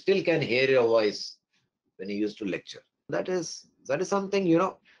 Saxena, we still can hear your voice when you used to lecture. That is something,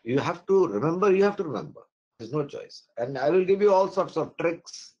 you have to remember. There's no choice. And I will give you all sorts of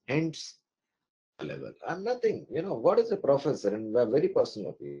tricks, hints, level. I'm nothing, what is a professor in a very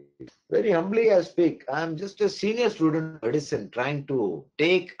personal opinion? Very humbly I speak. I'm just a senior student of medicine trying to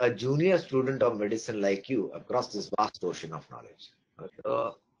take a junior student of medicine like you across this vast ocean of knowledge.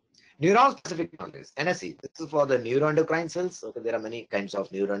 Okay. Neuron-specific knowledge, NSE. This is for the neuroendocrine cells. Okay, there are many kinds of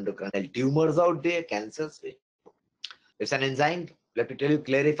neuroendocrine tumors out there, cancers. It's an enzyme. Let me tell you,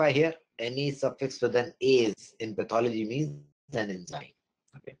 clarify here. Any suffix with an "ase" in pathology means an enzyme.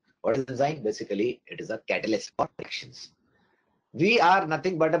 Okay. What is enzyme? Basically, it is a catalyst for reactions. We are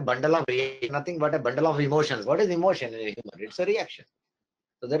nothing but a bundle of emotions. What is emotion in a human? It's a reaction.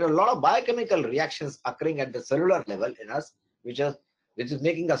 So there are a lot of biochemical reactions occurring at the cellular level in us, which is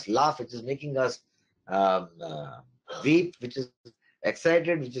making us laugh, which is making us weep, which is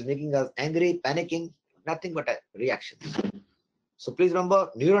excited, which is making us angry, panicking, nothing but a reaction. So please remember,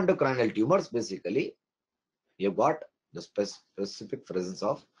 neuroendocrine tumors, basically, you've got the specific presence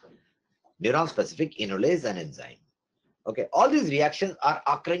of neuron-specific enolase and enzyme. Okay, all these reactions are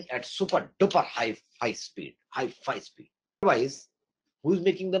occurring at super duper high speed. Otherwise, who's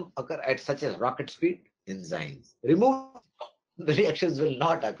making them occur at such a rocket speed? Enzymes. Remove the reactions will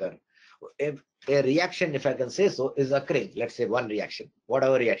not occur. If a reaction, if I can say so, is occurring, let's say one reaction,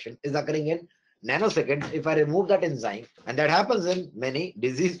 whatever reaction is occurring in nanoseconds, if I remove that enzyme, and that happens in many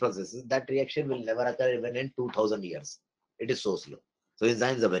disease processes, that reaction will never occur even in 2000 years. It is so slow. So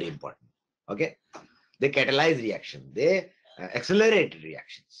enzymes are very important. Okay, they catalyze reaction, they accelerate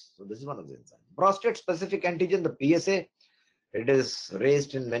reactions. So this is one of the enzymes. Prostate specific antigen, the PSA, it is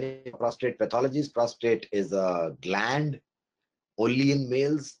raised in many prostate pathologies. Prostate is a gland. Only in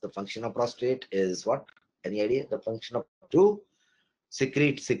males, the function of prostate is what? Any idea? The function of to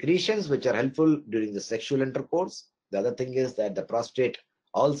secrete secretions which are helpful during the sexual intercourse. The other thing is that the prostate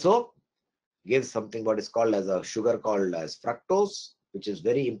also gives something what is called as a sugar called as fructose, which is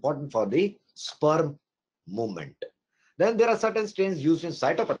very important for the sperm movement. Then there are certain stains used in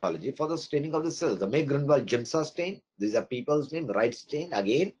cytopathology for the staining of the cells. The May-Grunwald Jimsa stain, these are people's name, right stain.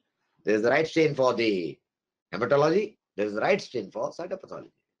 Again, there is the right stain for the hematology, there is the right stain for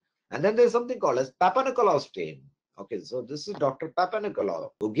cytopathology. And then there is something called as Papanicolaou stain. Okay, so this is Dr. Papanicolaou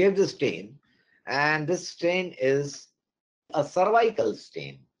who gave the stain, and this stain is a cervical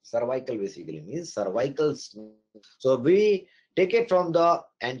stain. Cervical basically means cervical stain. So we take it from the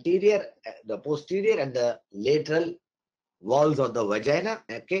anterior, the posterior, and the lateral walls of the vagina,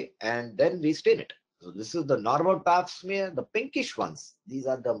 okay, and then we stain it. So this is the normal pap smear. The pinkish ones, these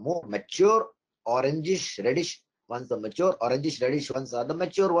are the more mature orangish reddish ones. The mature orangish reddish ones are the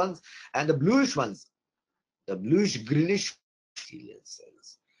mature ones, and the bluish ones, the bluish greenish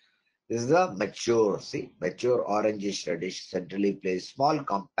cells. This is the mature, see, mature orangish reddish centrally placed small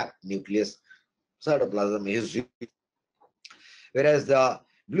compact nucleus cytoplasm is, whereas the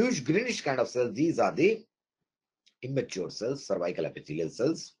bluish greenish kind of cells, these are the immature cells, cervical epithelial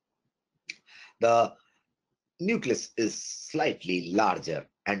cells. The nucleus is slightly larger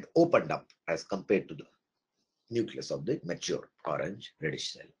and opened up as compared to the nucleus of the mature orange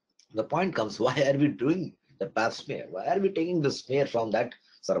reddish cell. The point comes, why are we doing the pap smear? Why are we taking the smear from that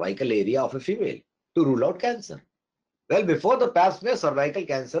cervical area of a female to rule out cancer? Well, before the pap smear, cervical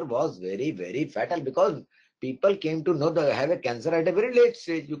cancer was very, very fatal because people came to know they have a cancer at a very late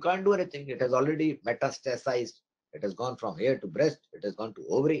stage. You can't do anything. It has already metastasized. It has gone from hair to breast. It has gone to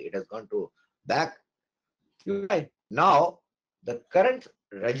ovary. It has gone to back. Now, the current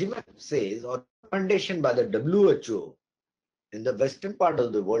regimen says, or recommendation by the WHO in the western part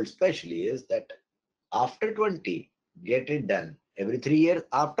of the world especially, is that after 20, get it done every 3 years.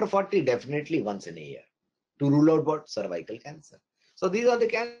 After 40, definitely once in a year, to rule out what? Cervical cancer. So these are the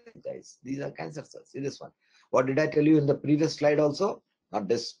cancer, guys. These are cancer cells. See this one. What did I tell you in the previous slide also? Not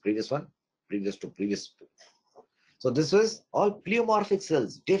this previous one, previous to previous. So this was all pleomorphic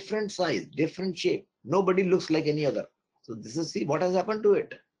cells, different size, different shape. Nobody looks like any other. So this is, see what has happened to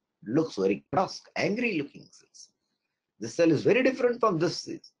it. Looks very brusque, angry looking cells. This cell is very different from this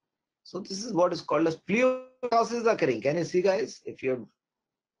cell. So this is what is called as pleomorphosis occurring. Can you see, guys? If you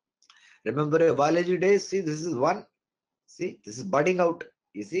remember your biology days, see this is one. See, this is budding out.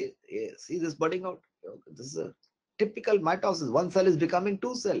 You see, see this budding out. This is a typical mitosis. One cell is becoming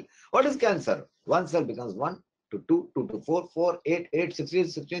two cell. What is cancer? One cell becomes 1 to 2, 2 to 4, 4, 8, 8, 16,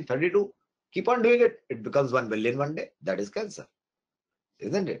 16, 32. Keep on doing it. It becomes 1 billion one day. That is cancer.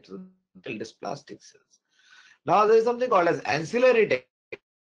 Isn't it? So it is plastic cells. Now there is something called as ancillary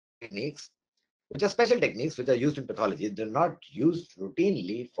techniques, which are special techniques which are used in pathology. They're not used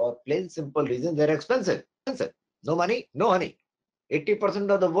routinely for plain simple reason. They're expensive. No money, no honey. 80%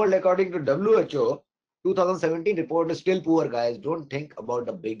 of the world, according to WHO 2017 report, is still poor, guys. Don't think about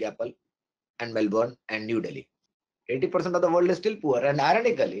the Big Apple and Melbourne and New Delhi. 80% of the world is still poor. And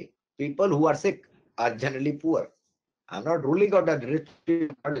ironically, people who are sick are generally poor. I'm not ruling out that rich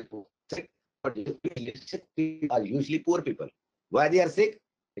people are poor. Sick, but sick people are usually poor people. Why they are sick?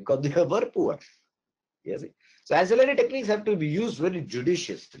 Because they were poor. Yes. So ancillary techniques have to be used very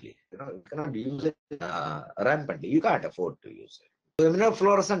judiciously. You cannot use it rampantly. You can't afford to use it. So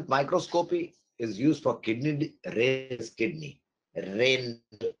immunofluorescent microscopy is used for kidney, kidney. Renal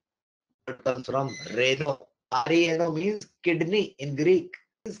comes from reno. Reno means kidney in Greek.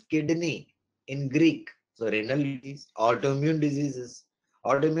 Kidney in Greek. So renal disease, autoimmune diseases.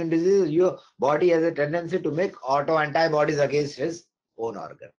 Autoimmune disease, your body has a tendency to make auto antibodies against his own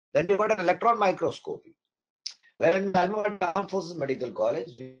organ. Then you got an electron microscopy. When I was at Armed Forces Medical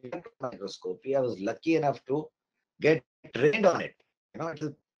College, we had microscopy. I was lucky enough to get trained on it. It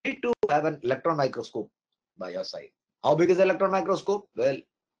is great to have an electron microscope by your side. How big is the electron microscope? Well,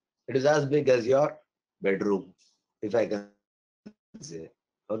 it is as big as your bedroom, if I can say.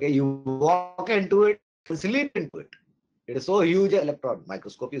 Okay, you walk into it, you sleep into it. It is so huge. Electron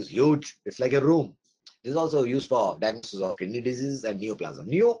microscope is huge. It's like a room. This is also used for diagnosis of kidney disease and neoplasm.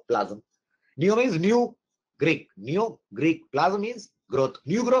 Neoplasm. Neo means new Greek. Neo Greek. Plasm means growth.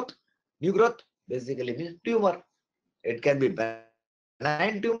 New growth. New growth basically means tumor. It can be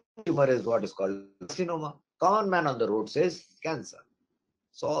benign tumor. Tumor is what is called carcinoma. Common man on the road says cancer.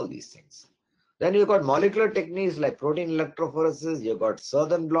 So all these things. Then you got molecular techniques like protein electrophoresis. You got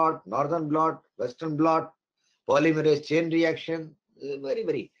southern blot, northern blot, western blot, polymerase chain reaction. Very,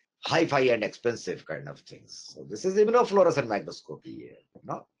 very high-fi and expensive kind of things. So this is immunofluorescent microscopy here.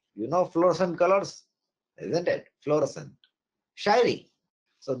 Fluorescent colors, isn't it? Fluorescent. Shiny.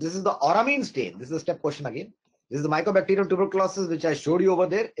 So this is the auramine stain. This is a step question again. This is the Mycobacterium tuberculosis, which I showed you over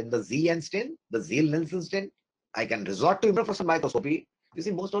there in the ZN stain, the Zeal-Nielsen stain. I can resort to immunofluorescent microscopy. You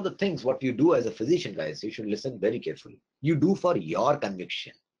see, most of the things what you do as a physician, guys, you should listen very carefully. You do for your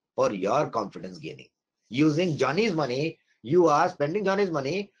conviction, for your confidence gaining. Using Johnny's money, you are spending Johnny's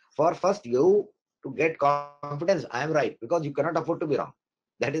money for first you to get confidence. I am right, because you cannot afford to be wrong.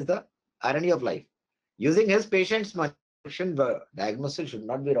 That is the irony of life. Using his patient's money, diagnosis should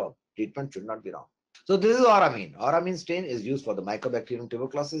not be wrong. Treatment should not be wrong. So this is auramine. Auramine stain is used for the Mycobacterium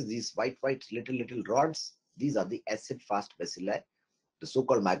tuberculosis. These white little rods, these are the acid-fast bacilli, the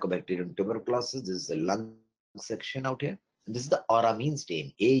so-called Mycobacterium tuberculosis. This is the lung section out here. And this is the auramine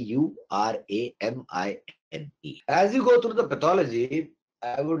stain, Auramine. As you go through the pathology,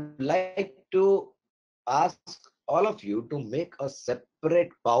 I would like to ask all of you to make a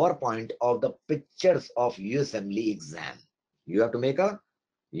separate PowerPoint of the pictures of USMLE exam. You have to make a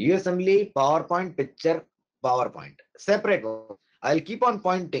USMLE PowerPoint picture PowerPoint. Separate one. I'll keep on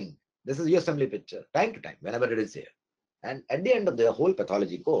pointing. This is USMLE picture, time to time, whenever it is here. And at the end of the whole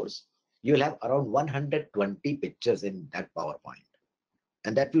pathology course, you will have around 120 pictures in that PowerPoint.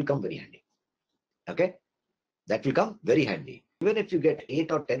 And that will come very handy. Okay? That will come very handy. Even if you get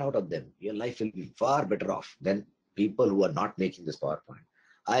 8 or 10 out of them, your life will be far better off than people who are not making this PowerPoint.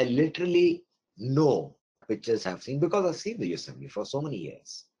 I literally know what pictures I've seen because I've seen the USMLE for so many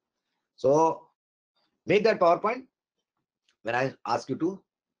years. So make that PowerPoint when I ask you to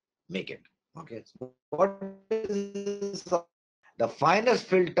make it. Okay. So what is the finest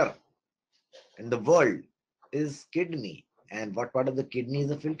filter in the world is kidney. And what part of the kidney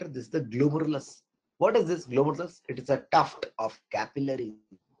is a filter? This is the glomerulus. What is this glomerulus? It is a tuft of capillaries,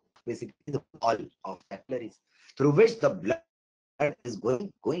 basically the wall of capillaries through which the blood is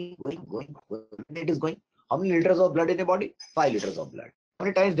going. It is going. How many liters of blood in a body? 5 liters of blood. How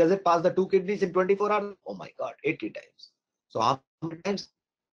many times does it pass the two kidneys in 24 hours? Oh my God, 80 times. So how many times?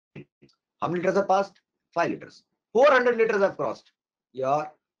 How many liters have passed? 5 liters. 400 liters have crossed.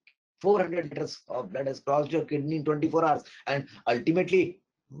 Your 400 liters of blood has crossed your kidney in 24 hours. And ultimately,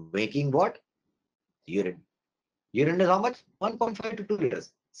 making what? Urine. Urine is how much? 1.5 to 2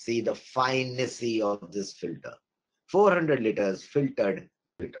 liters. See the fineness of this filter. 400 liters filtered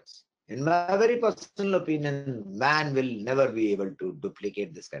filters. In my very personal opinion, man will never be able to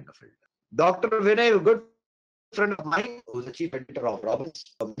duplicate this kind of filter. Dr. Vinay, a good friend of mine, who's the chief editor of Robbins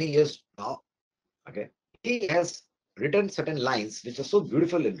for many years now, okay, he has written certain lines which are so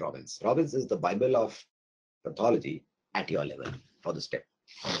beautiful in Robbins. Robbins is the Bible of pathology at your level for the step.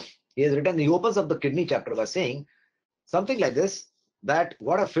 He has written, he opens up the kidney chapter by saying something like this, that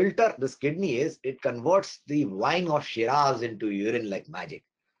what a filter this kidney is, it converts the wine of Shiraz into urine like magic.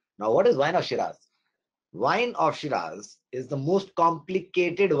 Now, what is wine of Shiraz? Wine of Shiraz is the most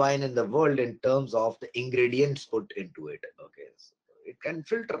complicated wine in the world in terms of the ingredients put into it. Okay, so it can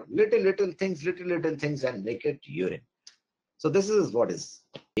filter little things and make it urine. So this is what is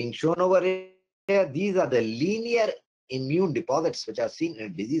being shown over here. These are the linear immune deposits which are seen in a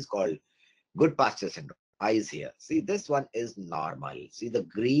disease called good pasture syndrome. Eyes here. See, this one is normal. See, the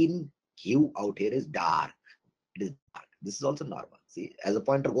green hue out here is dark. It is dark. This is also normal. See, as the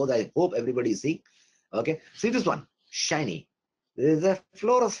pointer goes, I hope everybody is seeing. Okay. See this one, shiny. There is a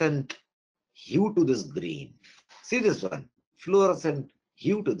fluorescent hue to this green. See this one, fluorescent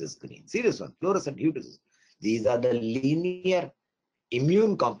hue to this green. See this one, fluorescent hue to this. These are the linear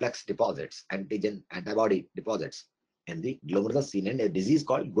immune complex deposits, antigen antibody deposits in the glomerulus seen in a disease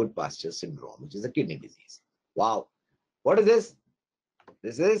called good pasture syndrome, which is a kidney disease. Wow. What is this?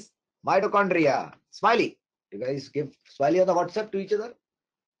 This is mitochondria. Smiley. You guys give smiley on the WhatsApp to each other.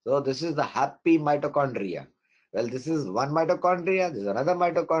 So this is the happy mitochondria. Well, this is one mitochondria, this is another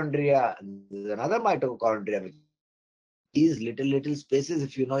mitochondria, this is another mitochondria. These little spaces,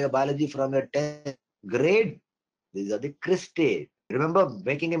 if you know your biology from your 10th grade, these are the cristae. Remember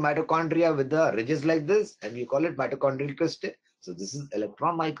making a mitochondria with the ridges like this, and we call it mitochondrial cristae. So this is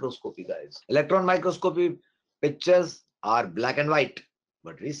electron microscopy, guys. Electron microscopy pictures are black and white.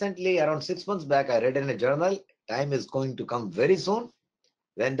 But recently, around 6 months back, I read in a journal, time is going to come very soon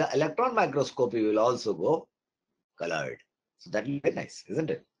when the electron microscopy will also go colored. So that will be very nice, isn't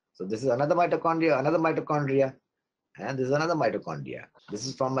it? So this is another mitochondria, and this is another mitochondria. This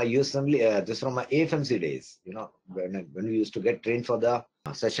is from my this is from my AFMC days. You know, when we used to get trained for the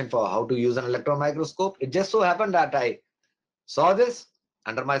session for how to use an electron microscope. It just so happened that I saw this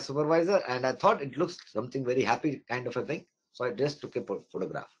under my supervisor, and I thought it looks something very happy kind of a thing. So I just took a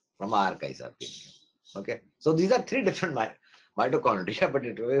photograph from our archives. Okay, so these are three different mitochondria, but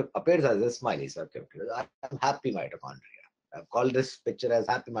it appears as a smiley. So I'm happy mitochondria. I've called this picture as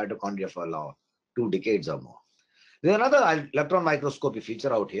happy mitochondria for now 2 decades or more. There's another electron microscopy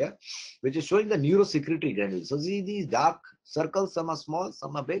feature out here, which is showing the neurosecretory granules. So see these dark circles, some are small,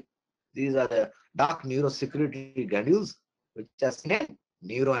 some are big. These are the dark neurosecretory granules, which are seen in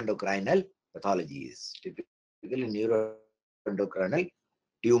neuroendocrinal pathologies, typically neuroendocrinal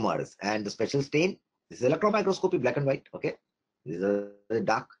tumors. And the special stain, this is electron microscopy, black and white. Okay, these are the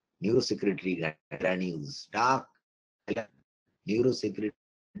dark neurosecretory granules, dark neurosecretory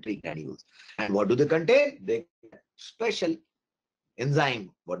granules. And what do they contain? They special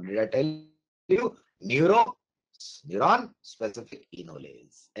enzyme. What did I tell you? Neuron specific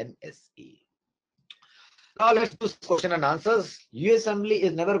enolase, NSE. Now let's do some question and answers. U-Assembly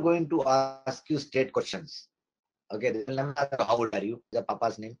is never going to ask you straight questions. Okay, they will never ask how old are you? The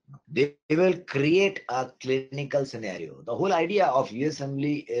papa's name. They will create a clinical scenario. The whole idea of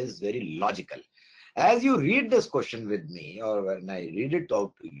U-Assembly is very logical. As you read this question with me, or when I read it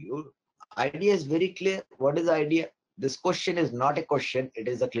out to you, idea is very clear. What is the idea? This question is not a question. It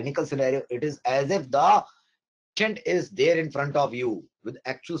is a clinical scenario. It is as if the patient is there in front of you with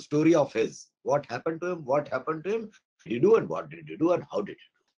actual story of his. What happened to him? What happened to him? What did he do? And what did he do? And how did he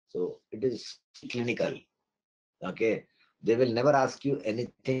do? So it is clinical. Okay. They will never ask you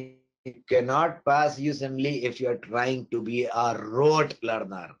anything. You cannot pass U-Assembly if you are trying to be a rote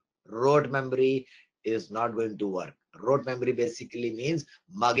learner. Rote memory is not going to work. Rote memory basically means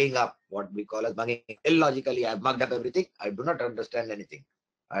mugging up, what we call as mugging. Illogically, I've mugged up everything. I do not understand anything.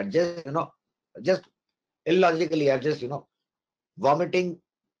 I just illogically, vomiting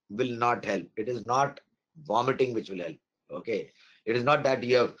will not help. It is not vomiting which will help. Okay. It is not that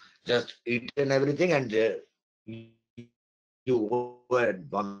you have just eaten everything and you were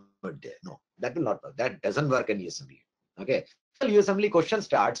vomit there. No, that will not work. That doesn't work in U-Assembly. Okay. U-Assembly question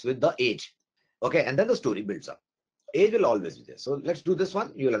starts with the age. Okay. And then the story builds up. Age will always be there. So let's do this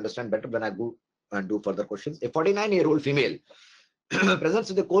one. You will understand better when I go and do further questions. A 49-year-old female presents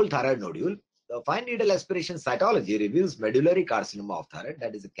with a cold thyroid nodule. The fine needle aspiration cytology reveals medullary carcinoma of thyroid,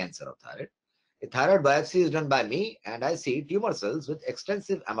 that is a cancer of thyroid. A thyroid biopsy is done by me, and I see tumor cells with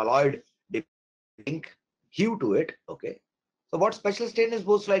extensive amyloid pink hue to it. Okay. So what special stain is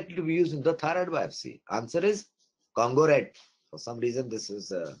most likely to be used in the thyroid biopsy? Answer is Congo red. For some reason, this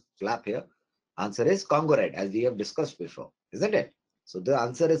is a flap here. Answer is Congo red, as we have discussed before, isn't it? So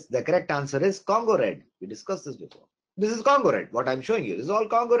the correct answer is Congo red. We discussed this before. This is Congo red. What I'm showing you. This is all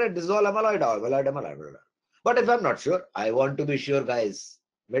Congo red. This is all amyloid. But if I'm not sure, I want to be sure, guys.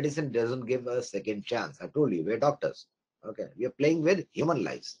 Medicine doesn't give a second chance. I told you, we're doctors. Okay. We are playing with human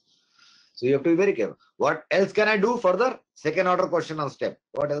lives. So you have to be very careful. What else can I do further? Second order question on step.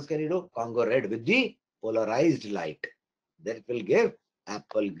 What else can you do? Congo red with the polarized light. That will give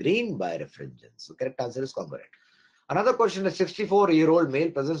apple green by refringence. So correct answer is Congo red. Another question is 64-year-old male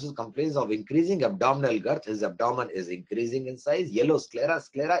presents with complaints of increasing abdominal girth. His abdomen is increasing in size. Yellow sclera.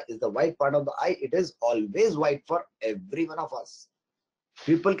 Sclera is the white part of the eye. It is always white for every one of us.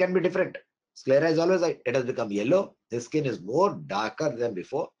 People can be different. Sclera is always white. It has become yellow. His skin is more darker than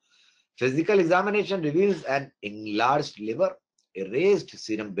before. Physical examination reveals an enlarged liver, raised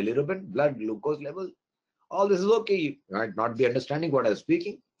serum bilirubin, blood glucose level. All this is okay. You might not be understanding what I'm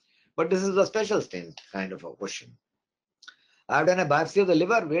speaking, but this is a special stain kind of a question. I've done a biopsy of the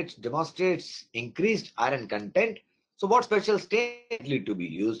liver which demonstrates increased iron content. So what special stain is likely to be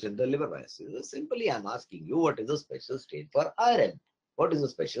used in the liver biopsy? So simply I'm asking you, what is the special stain for iron? What is the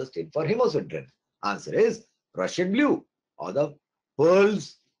special stain for hemosiderin? Answer is Russian blue or the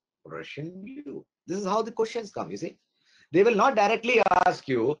pearls Russian blue. This is how the questions come, you see. They will not directly ask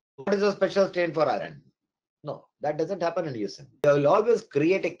you, what is the special stain for iron? No, that doesn't happen in USM. They will always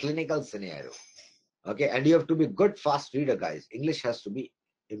create a clinical scenario. Okay, and you have to be good, fast reader, guys. English has to be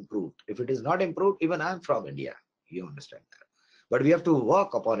improved. If it is not improved, even I'm from India. You understand that. But we have to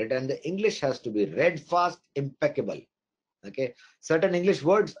work upon it, and the English has to be read fast, impeccable. Okay, certain English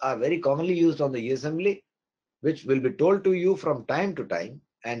words are very commonly used on the assembly, which will be told to you from time to time,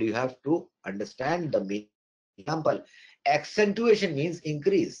 and you have to understand the meaning. Example, accentuation means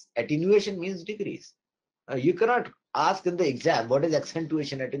increase, attenuation means decrease. You cannot ask in the exam what is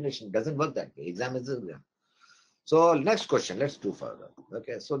accentuation, attenuation. It doesn't work that way. Exam is the exam. So next question, let's do further.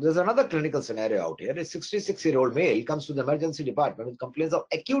 Okay, so there's another clinical scenario out here. A 66-year-old male comes to the emergency department with complaints of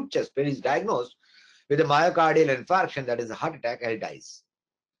acute chest pain. He's diagnosed with a myocardial infarction, that is a heart attack, and he dies.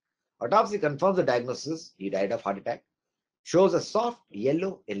 Autopsy confirms the diagnosis. He died of heart attack. Shows a soft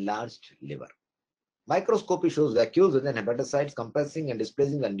yellow enlarged liver. Microscopy shows vacuoles within hepatocytes compressing and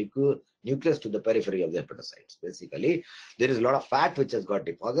displacing the nucleus to the periphery of the hepatocytes. Basically, there is a lot of fat which has got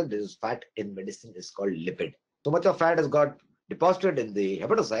deposited. This fat in medicine is called lipid. So much of fat has got deposited in the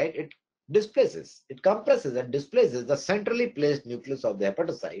hepatocyte, it displaces, it compresses and displaces the centrally placed nucleus of the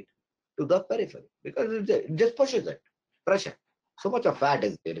hepatocyte to the periphery because it just pushes it, pressure. So much of fat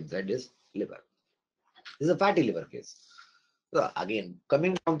is there inside this liver. This is a fatty liver case. So again,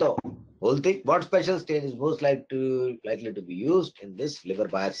 coming from the whole thing, what special stain is most likely to be used in this liver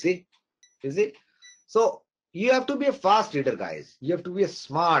biopsy? Is it? So you have to be a fast reader, guys. You have to be a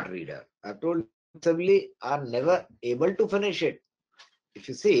smart reader. I've told you, are never able to finish it. If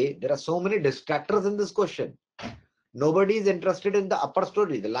you see, there are so many distractors in this question. Nobody is interested in the upper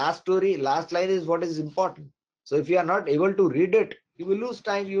story. The last story, last line is what is important. So if you are not able to read it, you will lose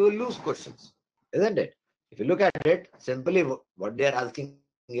time, you will lose questions, isn't it? If you look at it, simply what they are asking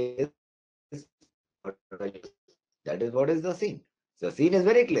is, that is what is the scene. So scene is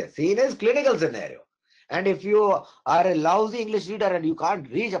very clear. Scene is clinical scenario. And if you are a lousy English reader and you can't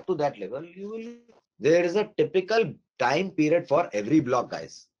reach up to that level, you will. There is a typical time period for every block,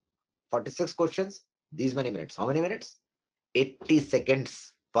 guys. 46 questions, these many minutes. How many minutes? 80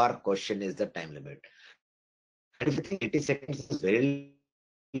 seconds per question is the time limit. And if you think 80 seconds is very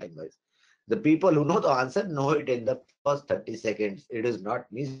time, guys, the people who know the answer know it in the first 30 seconds. It is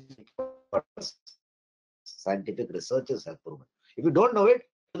not me. Scientific researchers have proven. If you don't know it,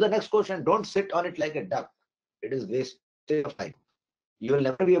 to the next question. Don't sit on it like a duck. It is wasted of time. You will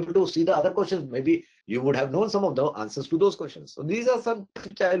never be able to see the other questions. Maybe you would have known some of the answers to those questions. So these are some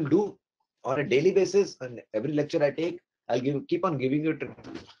which I will do on a daily basis, and every lecture I take, I'll keep on giving you.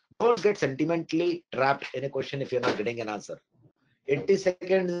 Don't get sentimentally trapped in a question if you're not getting an answer. 80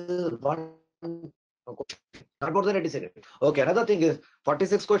 seconds is one question, not more than 80 seconds. Okay, another thing is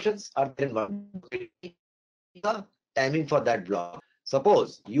 46 questions are there in one. The timing for that block.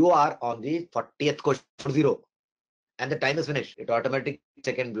 Suppose you are on the 40th question, 0, and the time is finished. It automatically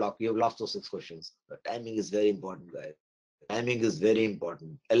second block. You have lost those 6 questions. The timing is very important, guys. Timing is very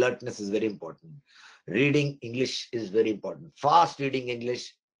important. Alertness is very important. Reading English is very important. Fast reading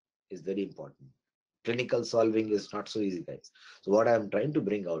English is very important. Clinical solving is not so easy, guys. So what I'm trying to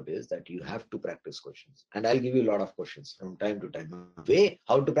bring out is that you have to practice questions, and I'll give you a lot of questions from time to time. Way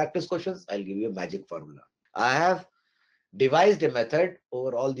how to practice questions, I'll give you a magic formula. I have devised a method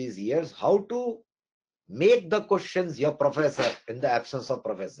over all these years how to make the questions your professor in the absence of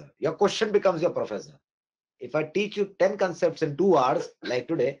professor. Your question becomes your professor. If I teach you 10 concepts in 2 hours, like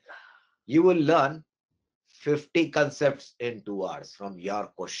today, you will learn 50 concepts in 2 hours from your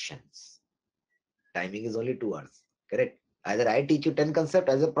questions. Timing is only 2 hours, correct? Either I teach you 10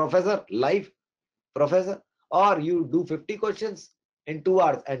 concepts as a professor, live professor, or you do 50 questions in 2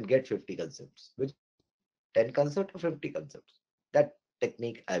 hours and get 50 concepts. Which 10 concepts or 50 concepts? That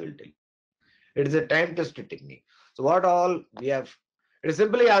technique I will tell you. It is a time-tested technique. So what all we have, it is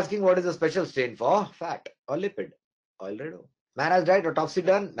simply asking what is the special stain for fat or lipid. Already know. Man has died, autopsy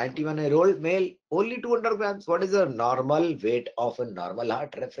done, 91-year-old male, only 200 grams. What is the normal weight of a normal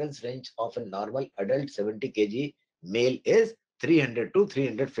heart? Reference range of a normal adult 70 kg male is 300 to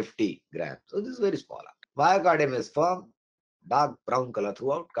 350 grams. So this is very small. Myocardium is firm, dark brown color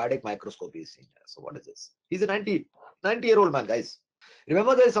throughout. Cardiac microscopy is seen here. So what is this? He's a 90-year-old man, guys.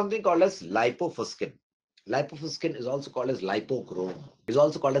 Remember, there is something called as lipofuscin. Lipofuscin is also called as lipochrome. It is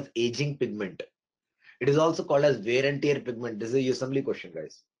also called as aging pigment. It is also called as wear and tear pigment. This is a assembly question,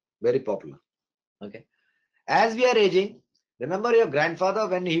 guys. Very popular. Okay. As we are aging, remember your grandfather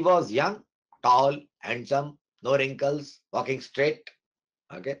when he was young, tall, handsome, no wrinkles, walking straight.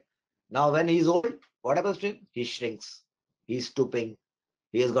 Okay. Now when he is old, what happens to him? He shrinks. He is stooping.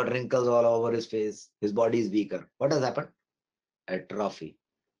 He has got wrinkles all over his face. His body is weaker. What has happened? Atrophy.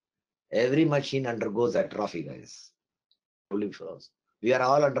 Every machine undergoes atrophy, guys. We are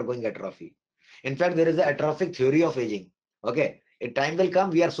all undergoing atrophy. In fact, there is an atrophic theory of aging. Okay, a time will come,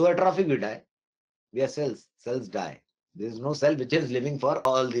 we are so atrophic, we die. We are cells. Cells die. There is no cell which is living for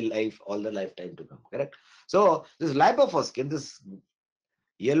all the lifetime to come. Correct. So this lipofuscin, skin, this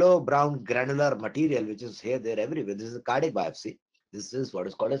yellow brown granular material which is here, there, everywhere. This is a cardiac biopsy. This is what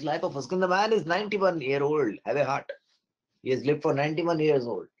is called as lipofuscin. The man is 91-year-old, have a heart. He has lived for 91 years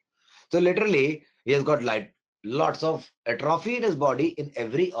old. So literally, he has got like lots of atrophy in his body. In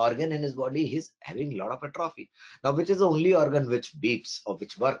every organ in his body, he's having a lot of atrophy. Now, which is the only organ which beeps or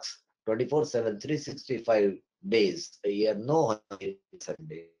which works 24/7, 365 days a year, no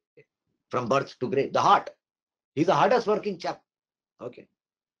Sunday, from birth to grave? The heart. He's the hardest working chap. Okay.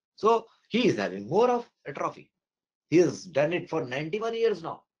 So he is having more of atrophy. He has done it for 91 years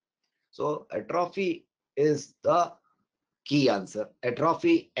now. So atrophy is the key answer.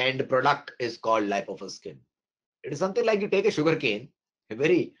 Atrophy end product is called lipofuscin. It is something like you take a sugar cane, a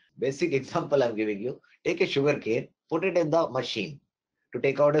very basic example I'm giving you. Take a sugar cane, put it in the machine to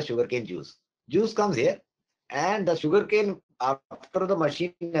take out a sugar cane juice. Juice comes here, and the sugar cane, after the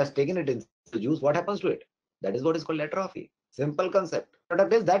machine has taken it into the juice, what happens to it? That is what is called atrophy. Simple concept.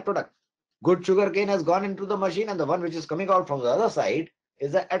 Product is that product. Good sugar cane has gone into the machine, and the one which is coming out from the other side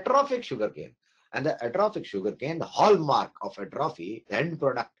is the atrophic sugar cane. And the atrophic sugar cane, the hallmark of atrophy, the end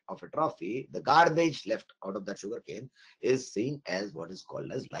product of atrophy, the garbage left out of that sugar cane, is seen as what is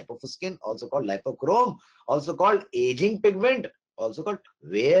called as lipofuscin, also called lipochrome, also called aging pigment, also called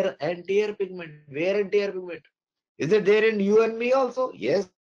wear and tear pigment. Wear and tear pigment. Is it there in you and me also? Yes.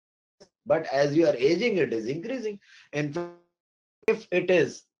 But as you are aging, it is increasing. In fact, if it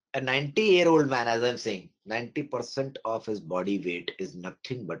is a 90-year-old man, as I'm saying, 90% of his body weight is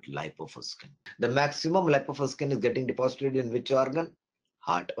nothing but lipofuscin. The maximum lipofuscin is getting deposited in which organ?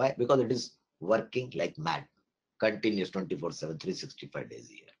 Heart. Why? Because it is working like mad, continuous 24/7, 365 days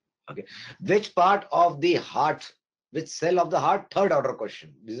a year. Okay. Which part of the heart, which cell of the heart? Third order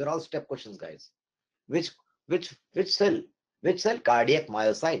question. These are all step questions, guys. Which which cell? Which cell? Cardiac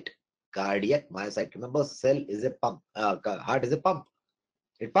myocyte. Cardiac myocyte. Remember, cell is a pump. Heart is a pump.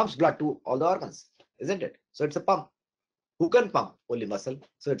 It pumps blood to all the organs, isn't it? So it's a pump. Who can pump? Only muscle.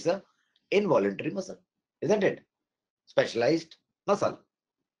 So it's a involuntary muscle, isn't it? Specialized muscle.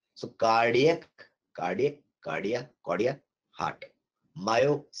 So cardiac, heart.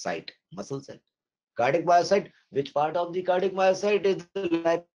 Myocyte, muscle cell. Cardiac myocyte. Which part of the cardiac myocyte is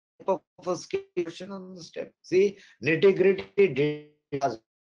the lipofuscin question on the step? See, nitty-gritty details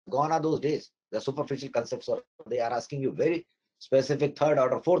gone are those days. The superficial concepts, or they are asking you very specific third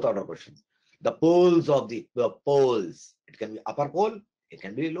order, fourth order questions. The poles of the poles. It can be upper pole, it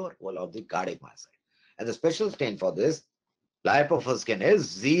can be lower pole of the cardiac myocyte. And the special stain for this lipofuscin is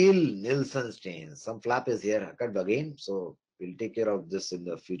Zeal-Nielsen stain. Some flap is here occurred again, so we'll take care of this in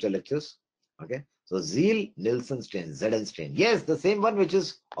the future lectures. Okay, so Zeal-Nielsen stain, Zn stain. Yes, the same one which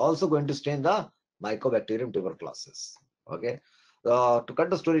is also going to stain the Mycobacterium tuberculosis. Okay, to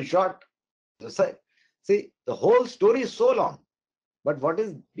cut the story short, see, the whole story is so long, but what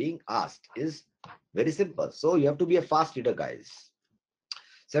is being asked is very simple. So you have to be a fast reader, guys.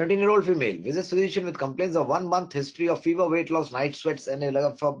 17-year-old female visits physician with complaints of 1 month history of fever, weight loss, night sweats, and a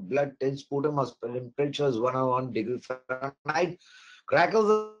level of blood tinge sputum, temperatures 101 degrees Fahrenheit,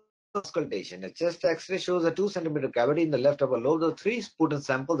 crackles auscultation. A chest X-ray shows a 2 centimeter cavity in the left upper lobe. The 3 sputum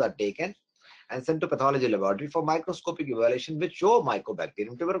samples are taken and sent to pathology laboratory for microscopic evaluation, which show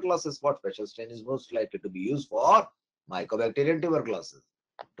Mycobacterium tuberculosis. What special strain is most likely to be used for Mycobacterium tuberculosis?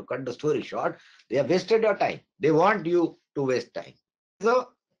 To cut the story short, they have wasted your time. They want you to waste time. The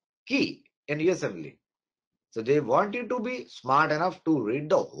key in USMLE. So they want you to be smart enough to read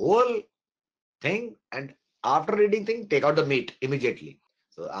the whole thing, and after reading thing, take out the meat immediately.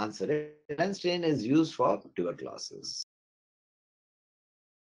 So answer it. Strain is used for tuberculosis.